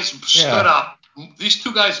two guys stood up. These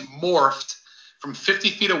two guys morphed from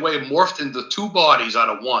 50 feet away, morphed into two bodies out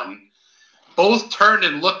of one. Both turned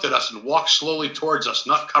and looked at us and walked slowly towards us,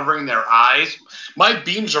 not covering their eyes. My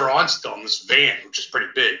beams are on still in this van, which is pretty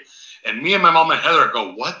big. And me and my mom and Heather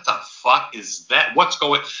go, what the fuck is that? What's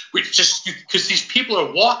going on? Because these people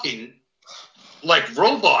are walking like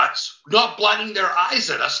robots, not blinding their eyes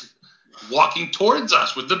at us, walking towards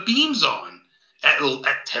us with the beams on. At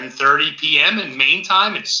 10:30 p.m. in Maine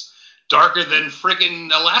time, it's darker than friggin'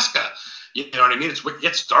 Alaska. You know what I mean?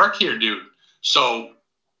 It's dark here, dude. So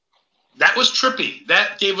that was trippy.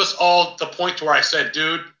 That gave us all the point to where I said,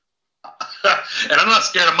 dude, and I'm not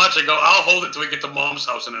scared of much. I go, I'll hold it till we get to Mom's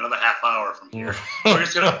house in another half hour from here. We're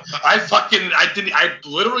just gonna. I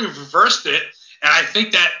literally reversed it, and I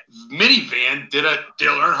think that minivan did a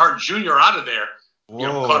Dale Earnhardt Jr. out of there. You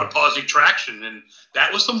know, caught a positive traction, and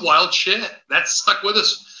that was some wild shit. That stuck with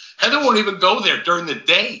us. Heather won't even go there during the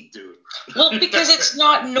day, dude. Well, because it's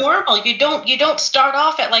not normal. You don't start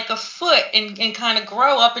off at like a foot and kind of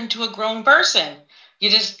grow up into a grown person.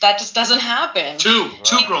 That just doesn't happen. Two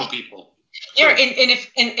grown people.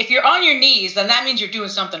 If you're on your knees, then that means you're doing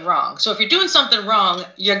something wrong. So if you're doing something wrong,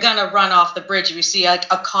 you're gonna run off the bridge if you see like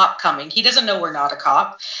a cop coming. He doesn't know we're not a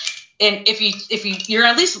cop. And if you're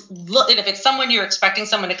at least and if it's someone you're expecting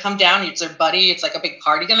someone to come down, it's their buddy, it's like a big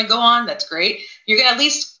party gonna go on, that's great. You're gonna at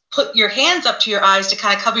least put your hands up to your eyes to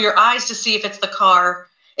kind of cover your eyes to see if it's the car.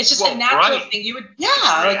 It's just a natural thing. You would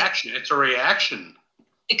It's a reaction.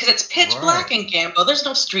 Because it's pitch black in Gambo. There's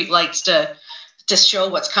no street lights to show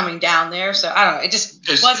what's coming down there. So I don't know. It just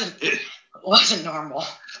wasn't normal.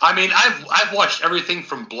 I mean, I've watched everything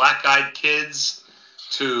from Black-Eyed Kids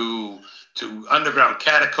to underground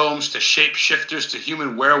catacombs to shapeshifters to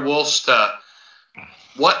human werewolves to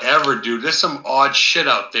whatever, dude. There's some odd shit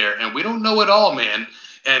out there, and we don't know it all, man.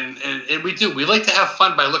 And we do. We like to have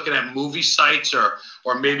fun by looking at movie sites or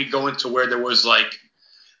maybe going to where there was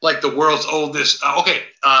like the world's oldest.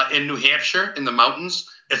 In New Hampshire, in the mountains,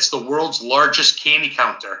 it's the world's largest candy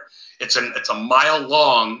counter. It's a mile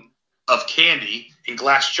long of candy in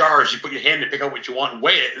glass jars. You put your hand to pick out what you want and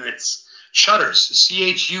weigh it, and it's Chutters,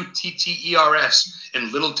 Chutters,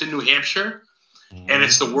 in Littleton, New Hampshire, and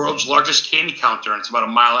it's the world's largest candy counter. And it's about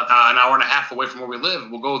an hour and a half away from where we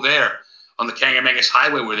live. We'll go there on the Kangamangas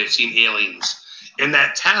Highway where they've seen aliens. In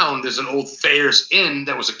that town, there's an old Thayer's Inn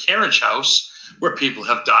that was a carriage house where people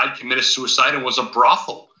have died, committed suicide, and was a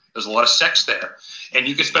brothel. There's a lot of sex there. And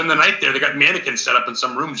you can spend the night there. They got mannequins set up in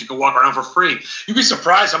some rooms. You can walk around for free. You'd be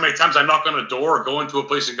surprised how many times I knock on a door or go into a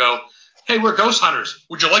place and go, hey, we're ghost hunters.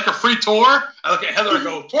 Would you like a free tour? I look at Heather and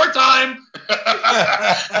go, tour time.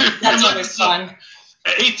 That's always fun.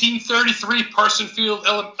 1833 Parsonfield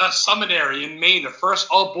Seminary in Maine, the first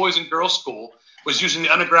all-boys and girls school, was using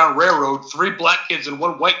the Underground Railroad. 3 black kids and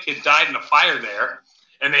 1 white kid died in a fire there.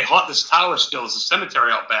 And they haunt this tower still. There's a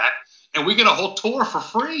cemetery out back. And we get a whole tour for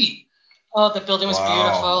free. Oh, the building was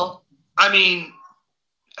beautiful. I mean,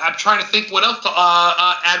 I'm trying to think what else.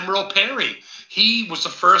 Admiral Perry. He was the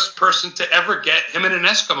first person to ever him and an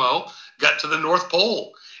Eskimo got to the North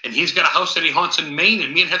Pole. And he's got a house that he haunts in Maine.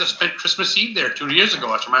 And me and Heather spent Christmas Eve there 2 years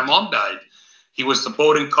ago after my mom died. He was the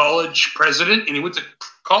Bowdoin College president. And he went to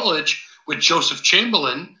college with Joseph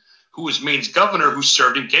Chamberlain, who was Maine's governor, who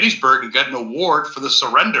served in Gettysburg and got an award for the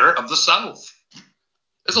surrender of the South.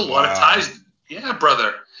 There's a lot of ties. Yeah,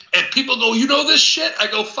 brother. And people go, you know this shit? I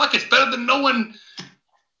go, fuck, it's better than knowing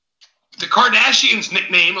the Kardashians'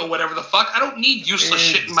 nickname or whatever the fuck. I don't need useless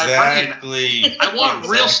shit in my brain. I want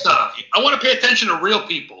real stuff. I want to pay attention to real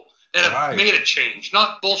people that have made a change,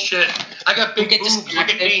 not bullshit. I got big boobs. Look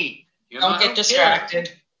at me. Don't get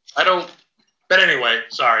distracted. I don't. But anyway,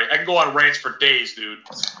 sorry. I can go on rants for days, dude.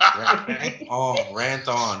 Rant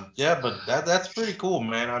on. Yeah, but that's pretty cool,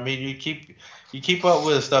 man. I mean, you keep up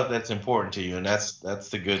with the stuff that's important to you, and that's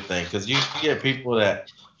the good thing. Because you get people that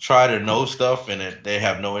try to know stuff and they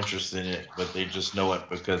have no interest in it, but they just know it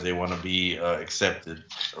because they want to be accepted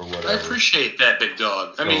or whatever. I appreciate that, big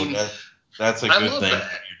dog. I mean, that's a good thing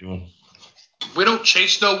that you're doing. We don't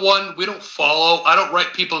chase no one. We don't follow. I don't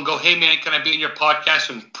write people and go, hey, man, can I be in your podcast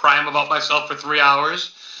and prime about myself for 3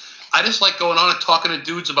 hours? I just like going on and talking to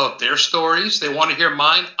dudes about their stories. They want to hear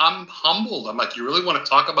mine. I'm humbled. I'm like, you really want to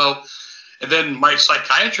talk about And then my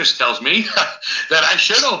psychiatrist tells me that I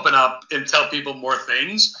should open up and tell people more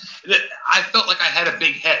things. That I felt like I had a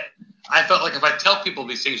big head. I felt like if I tell people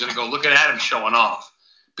these things, they go, "Look at Adam showing off,"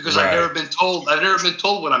 because I've never been told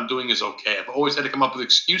what I'm doing is okay. I've always had to come up with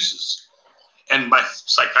excuses. And my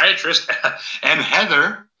psychiatrist and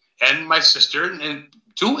Heather and my sister and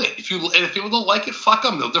do it. If people don't like it, fuck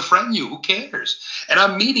them. They'll defriend you. Who cares? And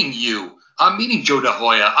I'm meeting you. I'm meeting Joe De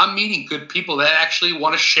Hoya. I'm meeting good people that actually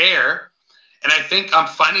want to share. And I think I'm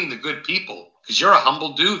finding the good people because you're a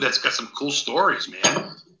humble dude that's got some cool stories,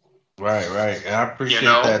 man. Right. And I appreciate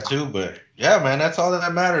that too. But yeah, man, that's all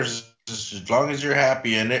that matters. Just as long as you're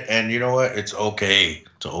happy in it. And you know what? It's okay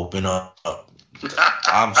to open up.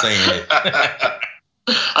 I'm saying it. I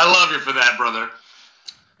love you for that, brother.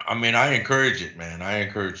 I mean, I encourage it, man. I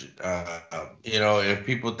encourage it. If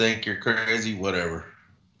people think you're crazy, whatever.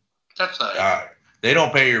 That's right. They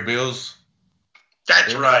don't pay your bills.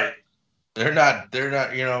 That's right. They're not, they're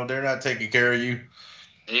not taking care of you.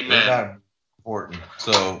 Amen. They're not important.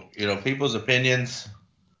 So, people's opinions.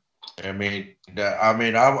 I want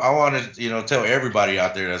to, tell everybody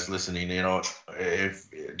out there that's listening, if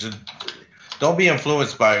just don't be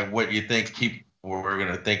influenced by what you think people are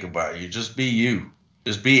going to think about you. Just be you.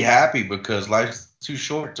 Just be happy because life's too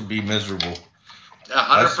short to be miserable. 100%.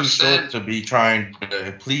 Life's too short to be trying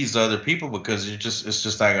to please other people because it's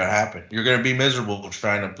just not going to happen. You're going to be miserable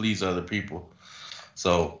trying to please other people.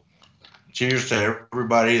 So, cheers to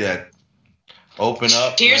everybody that open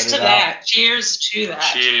up. Cheers to that. Cheers to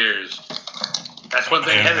that. Cheers. That's one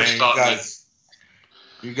thing Heather's taught me.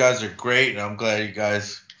 You guys are great, and I'm glad you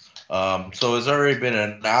guys. So it's already been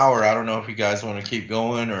an hour. I don't know if you guys want to keep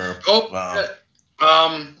going or.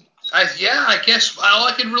 I guess all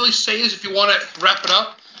I can really say is if you want to wrap it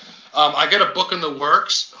up, I got a book in the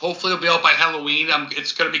works. Hopefully it'll be out by Halloween.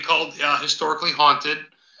 It's going to be called Historically Haunted,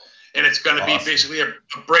 and it's going to be basically a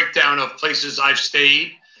breakdown of places I've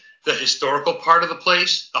stayed, the historical part of the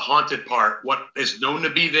place, the haunted part, what is known to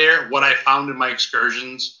be there, what I found in my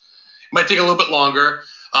excursions. It might take a little bit longer.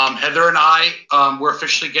 Heather and I, we're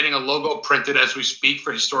officially getting a logo printed as we speak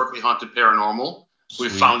for Historically Haunted Paranormal. We've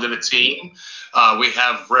founded a team. We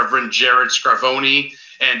have Reverend Jared Scarvoni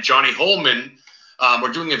and Johnny Holman.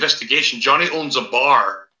 We're doing an investigation. Johnny owns a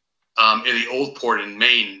bar in the Old Port in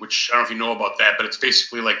Maine, which I don't know if you know about that, but it's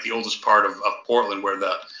basically like the oldest part of Portland where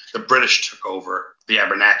the British took over, the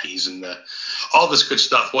Abenakis and all this good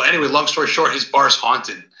stuff. Well, anyway, long story short, his bar's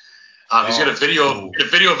haunted. He's got a video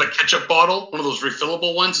of a ketchup bottle, one of those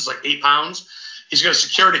refillable ones. It's like 8 pounds. He's got a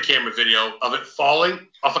security camera video of it falling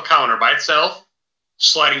off a counter by itself,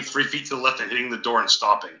 sliding 3 feet to the left and hitting the door and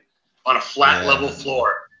stopping on a flat level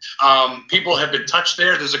floor. People have been touched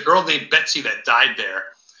there. There's a girl named Betsy that died there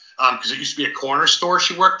because it used to be a corner store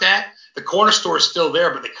she worked at. The corner store is still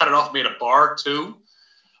there, but they cut it off, made a bar too.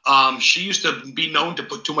 She used to be known to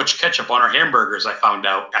put too much ketchup on her hamburgers, I found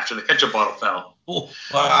out, after the ketchup bottle fell. Oh,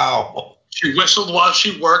 wow. She whistled while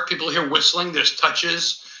she worked. People hear whistling. There's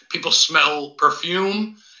touches. People smell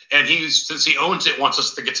perfume. And since he owns it, wants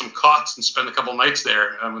us to get some cots and spend a couple nights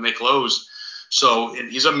there when they close. So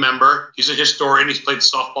he's a member. He's a historian. He's played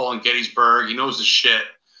softball in Gettysburg. He knows his shit.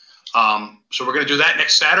 So we're going to do that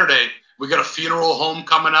next Saturday. We got a funeral home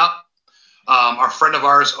coming up. Our friend of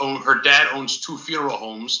ours, her dad owns 2 funeral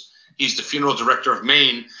homes. He's the funeral director of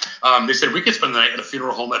Maine. They said we could spend the night at a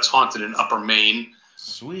funeral home that's haunted in Upper Maine.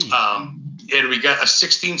 Sweet. And we got a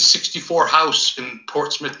 1664 house in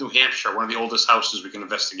Portsmouth, New Hampshire, one of the oldest houses we can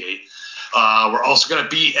investigate. We're also going to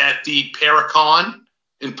be at the Paracon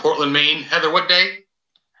in Portland, Maine. Heather, what day?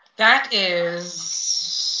 That's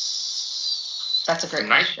a great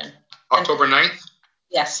question. October 9th?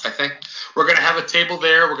 Yes. I think. We're going to have a table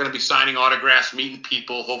there. We're going to be signing autographs, meeting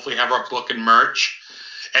people, hopefully have our book and merch.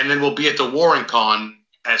 And then we'll be at the Warren Con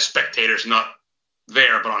as spectators, not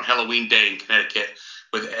there, but on Halloween Day in Connecticut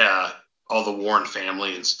with all the Warren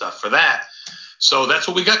family and stuff for that. So that's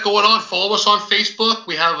what we got going on. Follow us on Facebook.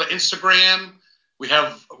 We have an Instagram. We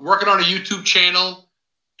have working on a YouTube channel.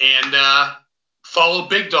 And follow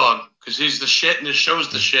Big Dog because he's the shit and his show's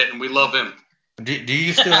the shit, and we love him. Do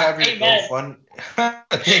you still have your GoFundMe?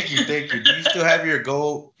 Thank you. Do you still have your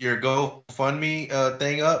GoFundMe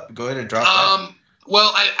thing up? Go ahead and drop that.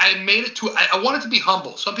 Well, I made it to. I wanted to be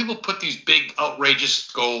humble. Some people put these big, outrageous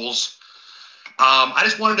goals. I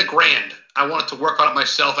just wanted a grand. I wanted to work on it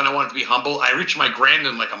myself, and I wanted to be humble. I reached my grand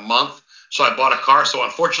in like a month, so I bought a car. So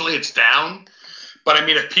unfortunately, it's down. But I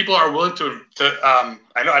mean, if people are willing to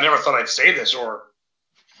I know I never thought I'd say this, but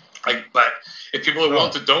if people are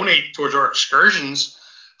willing to donate towards our excursions,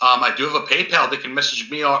 I do have a PayPal. They can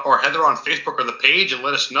message me or Heather on Facebook or the page and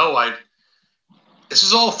let us know. this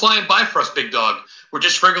is all flying by for us, big dog. We're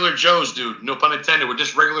just regular Joes, dude. No pun intended. We're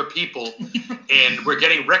just regular people, and we're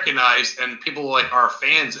getting recognized, and people like are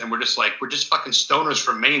fans, and we're just fucking stoners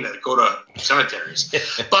from Maine that go to cemeteries.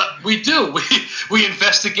 But we do. We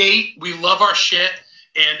investigate. We love our shit,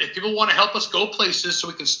 and if people want to help us go places so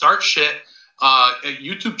we can start shit, a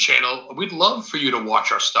YouTube channel, we'd love for you to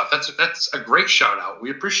watch our stuff. That's a great shout out.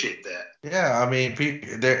 We appreciate that. Yeah, I mean,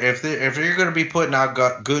 if you're going to be putting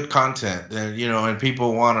out good content, then and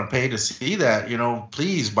people want to pay to see that,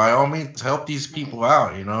 please by all means help these people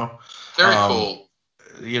out. Very cool.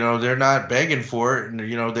 They're not begging for it,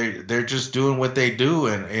 and they're just doing what they do,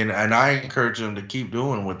 and I encourage them to keep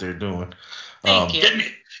doing what they're doing. Thank you. Get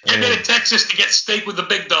me to Texas to get steak with the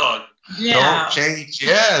big dog. Yeah. Don't change.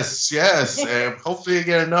 Yes. And hopefully you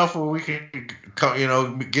get enough where we can,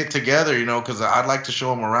 get together, because I'd like to show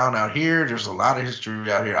them around out here. There's a lot of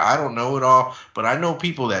history out here. I don't know it all, but I know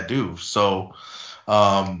people that do. So,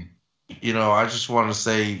 I just want to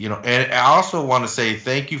say, and I also want to say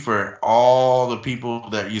thank you for all the people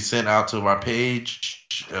that you sent out to my page,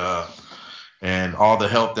 and all the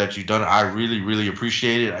help that you've done. I really, really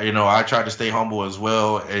appreciate it. I try to stay humble as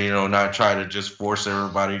well, and not try to just force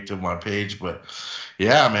everybody to my page. But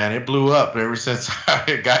yeah, man, it blew up ever since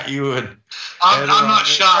I got you. And I'm not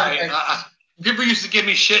shy. People used to give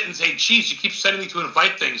me shit and say, "Geez, you keep sending me to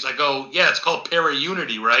invite things." I go, "Yeah, it's called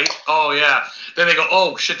para-unity, right?" "Oh yeah." Then they go,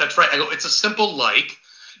 "Oh shit, that's right." I go, "It's a simple like.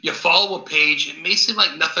 You follow a page. It may seem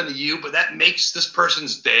like nothing to you, but that makes this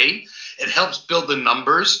person's day. It helps build the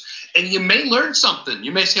numbers." And you may learn something.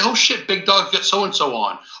 You may say, "Oh shit, big dog's got so and so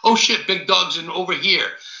on. Oh shit, big dog's in over here."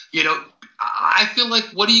 I feel like,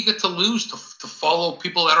 what do you get to lose to follow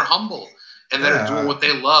people that are humble and that are doing what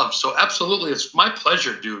they love? So absolutely, it's my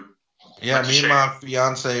pleasure, dude. Yeah, me and my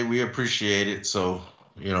fiance, we appreciate it. So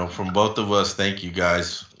from both of us, thank you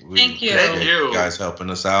guys. Thank you. Thank you guys helping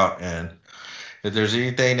us out, and if there's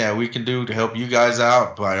anything that we can do to help you guys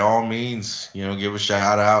out, by all means, give a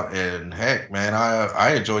shout out. And heck, man,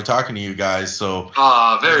 I enjoy talking to you guys. So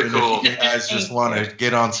very cool. If you guys just want to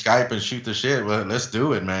get on Skype and shoot the shit, well, let's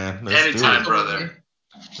do it, man. Anytime, brother.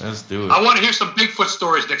 Let's do it. I want to hear some Bigfoot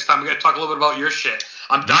stories next time. We got to talk a little bit about your shit.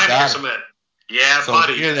 I'm dying to hear some of it. Yeah, so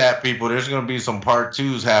buddy. Hear that, people. There's going to be some part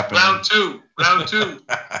 2s happening. Round two. Round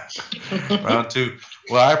 2.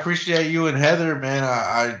 Well, I appreciate you and Heather, man.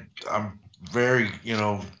 I'm very,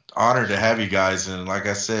 honored to have you guys. And like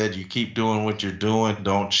I said, you keep doing what you're doing.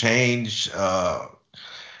 Don't change.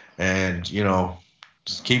 And,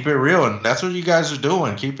 just keep it real. And that's what you guys are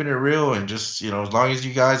doing, keeping it real. And just, as long as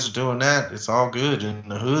you guys are doing that, it's all good in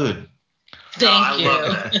the hood. Thank you.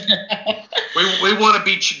 We want to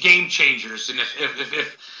be game changers. And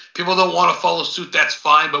if people don't want to follow suit, that's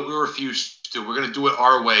fine. But we refuse to. We're going to do it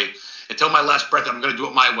our way. Until my last breath, I'm going to do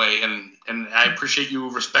it my way. And I appreciate you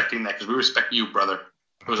respecting that, because we respect you, brother.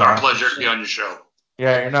 It was our pleasure to be on your show.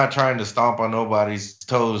 Yeah, you're not trying to stomp on nobody's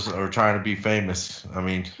toes or trying to be famous. I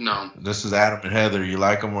mean, no. This is Adam and Heather. You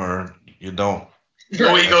like them or you don't.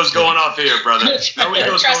 No ego's going off here, brother. No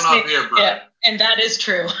ego's going off here, brother. Yeah, and that is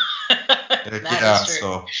true. That is true.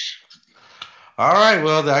 So. All right,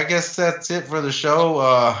 well, I guess that's it for the show.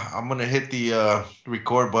 I'm going to hit the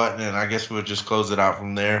record button, and I guess we'll just close it out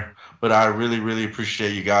from there. But I really, really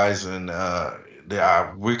appreciate you guys, and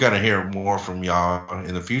we're going to hear more from y'all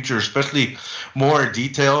in the future, especially more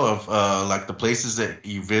detail of like the places that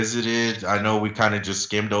you visited. I know we kind of just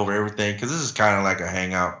skimmed over everything because this is kind of like a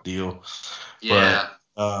hangout deal. Yeah.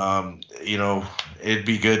 But, it'd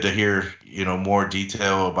be good to hear, more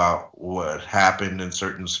detail about what happened in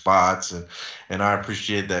certain spots. And I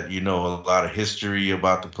appreciate that, a lot of history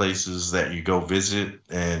about the places that you go visit.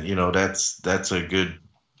 And, that's a good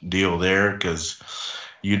deal there because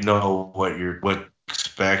what to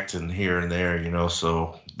expect and here and there,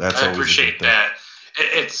 so that's I appreciate that.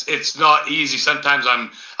 It's not easy. Sometimes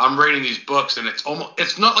I'm reading these books and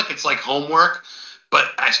it's not like it's like homework, but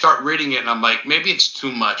I start reading it and I'm like, maybe it's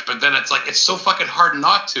too much. But then it's like, it's so fucking hard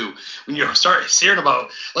not to when you start hearing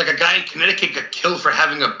about like a guy in Connecticut got killed for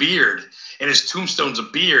having a beard and his tombstone's a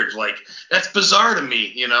beard. Like, that's bizarre to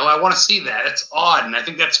me. I want to see that. It's odd. And I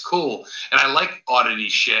think that's cool. And I like oddity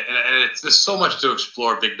shit. And there's so much to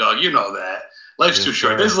explore, big dog. You know that. Life's too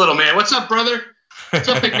short. This little man. What's up, brother? What's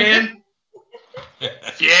up, big man?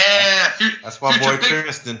 Yeah. That's my boy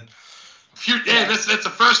Tristan. That's the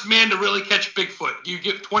first man to really catch Bigfoot. You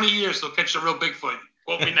give 20 years, he'll catch the real Bigfoot.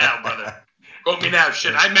 Quote me now, brother. Quote me now.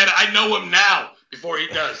 Shit, I know him now before he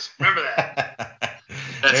does. Remember that.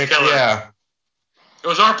 That's killer. Yeah. It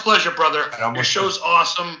was our pleasure, brother. Your show's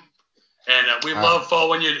awesome. And we love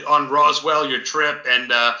following you on Roswell, your trip,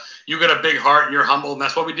 and you got a big heart and you're humble, and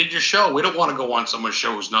that's why we did your show. We don't want to go on someone's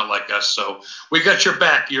show who's not like us, so we got your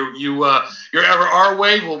back. You're ever our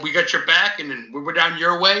way, well, we got your back, and then we're down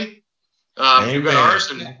your way. You got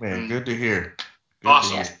ours, and good to hear. Good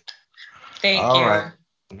awesome. To hear. Thank you. All right.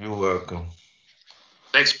 You're welcome.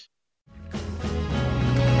 Thanks.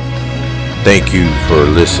 Thank you for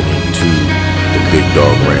listening to the Big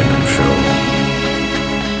Dog Random Show.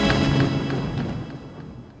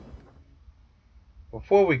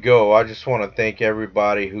 Before we go, I just want to thank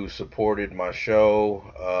everybody who supported my show,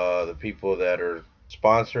 the people that are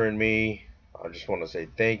sponsoring me. I just want to say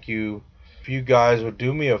thank you. If you guys would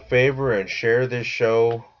do me a favor and share this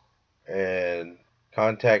show and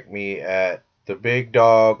contact me at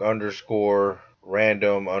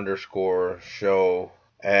thebigdog_random_show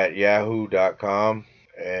at yahoo.com.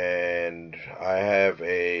 And I have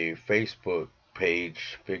a Facebook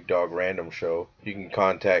page, Big Dog Random Show. You can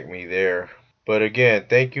contact me there. But again,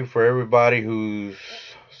 thank you for everybody who's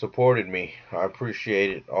supported me. I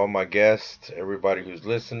appreciate it. All my guests, everybody who's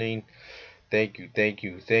listening. Thank you, thank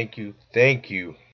you, thank you, thank you.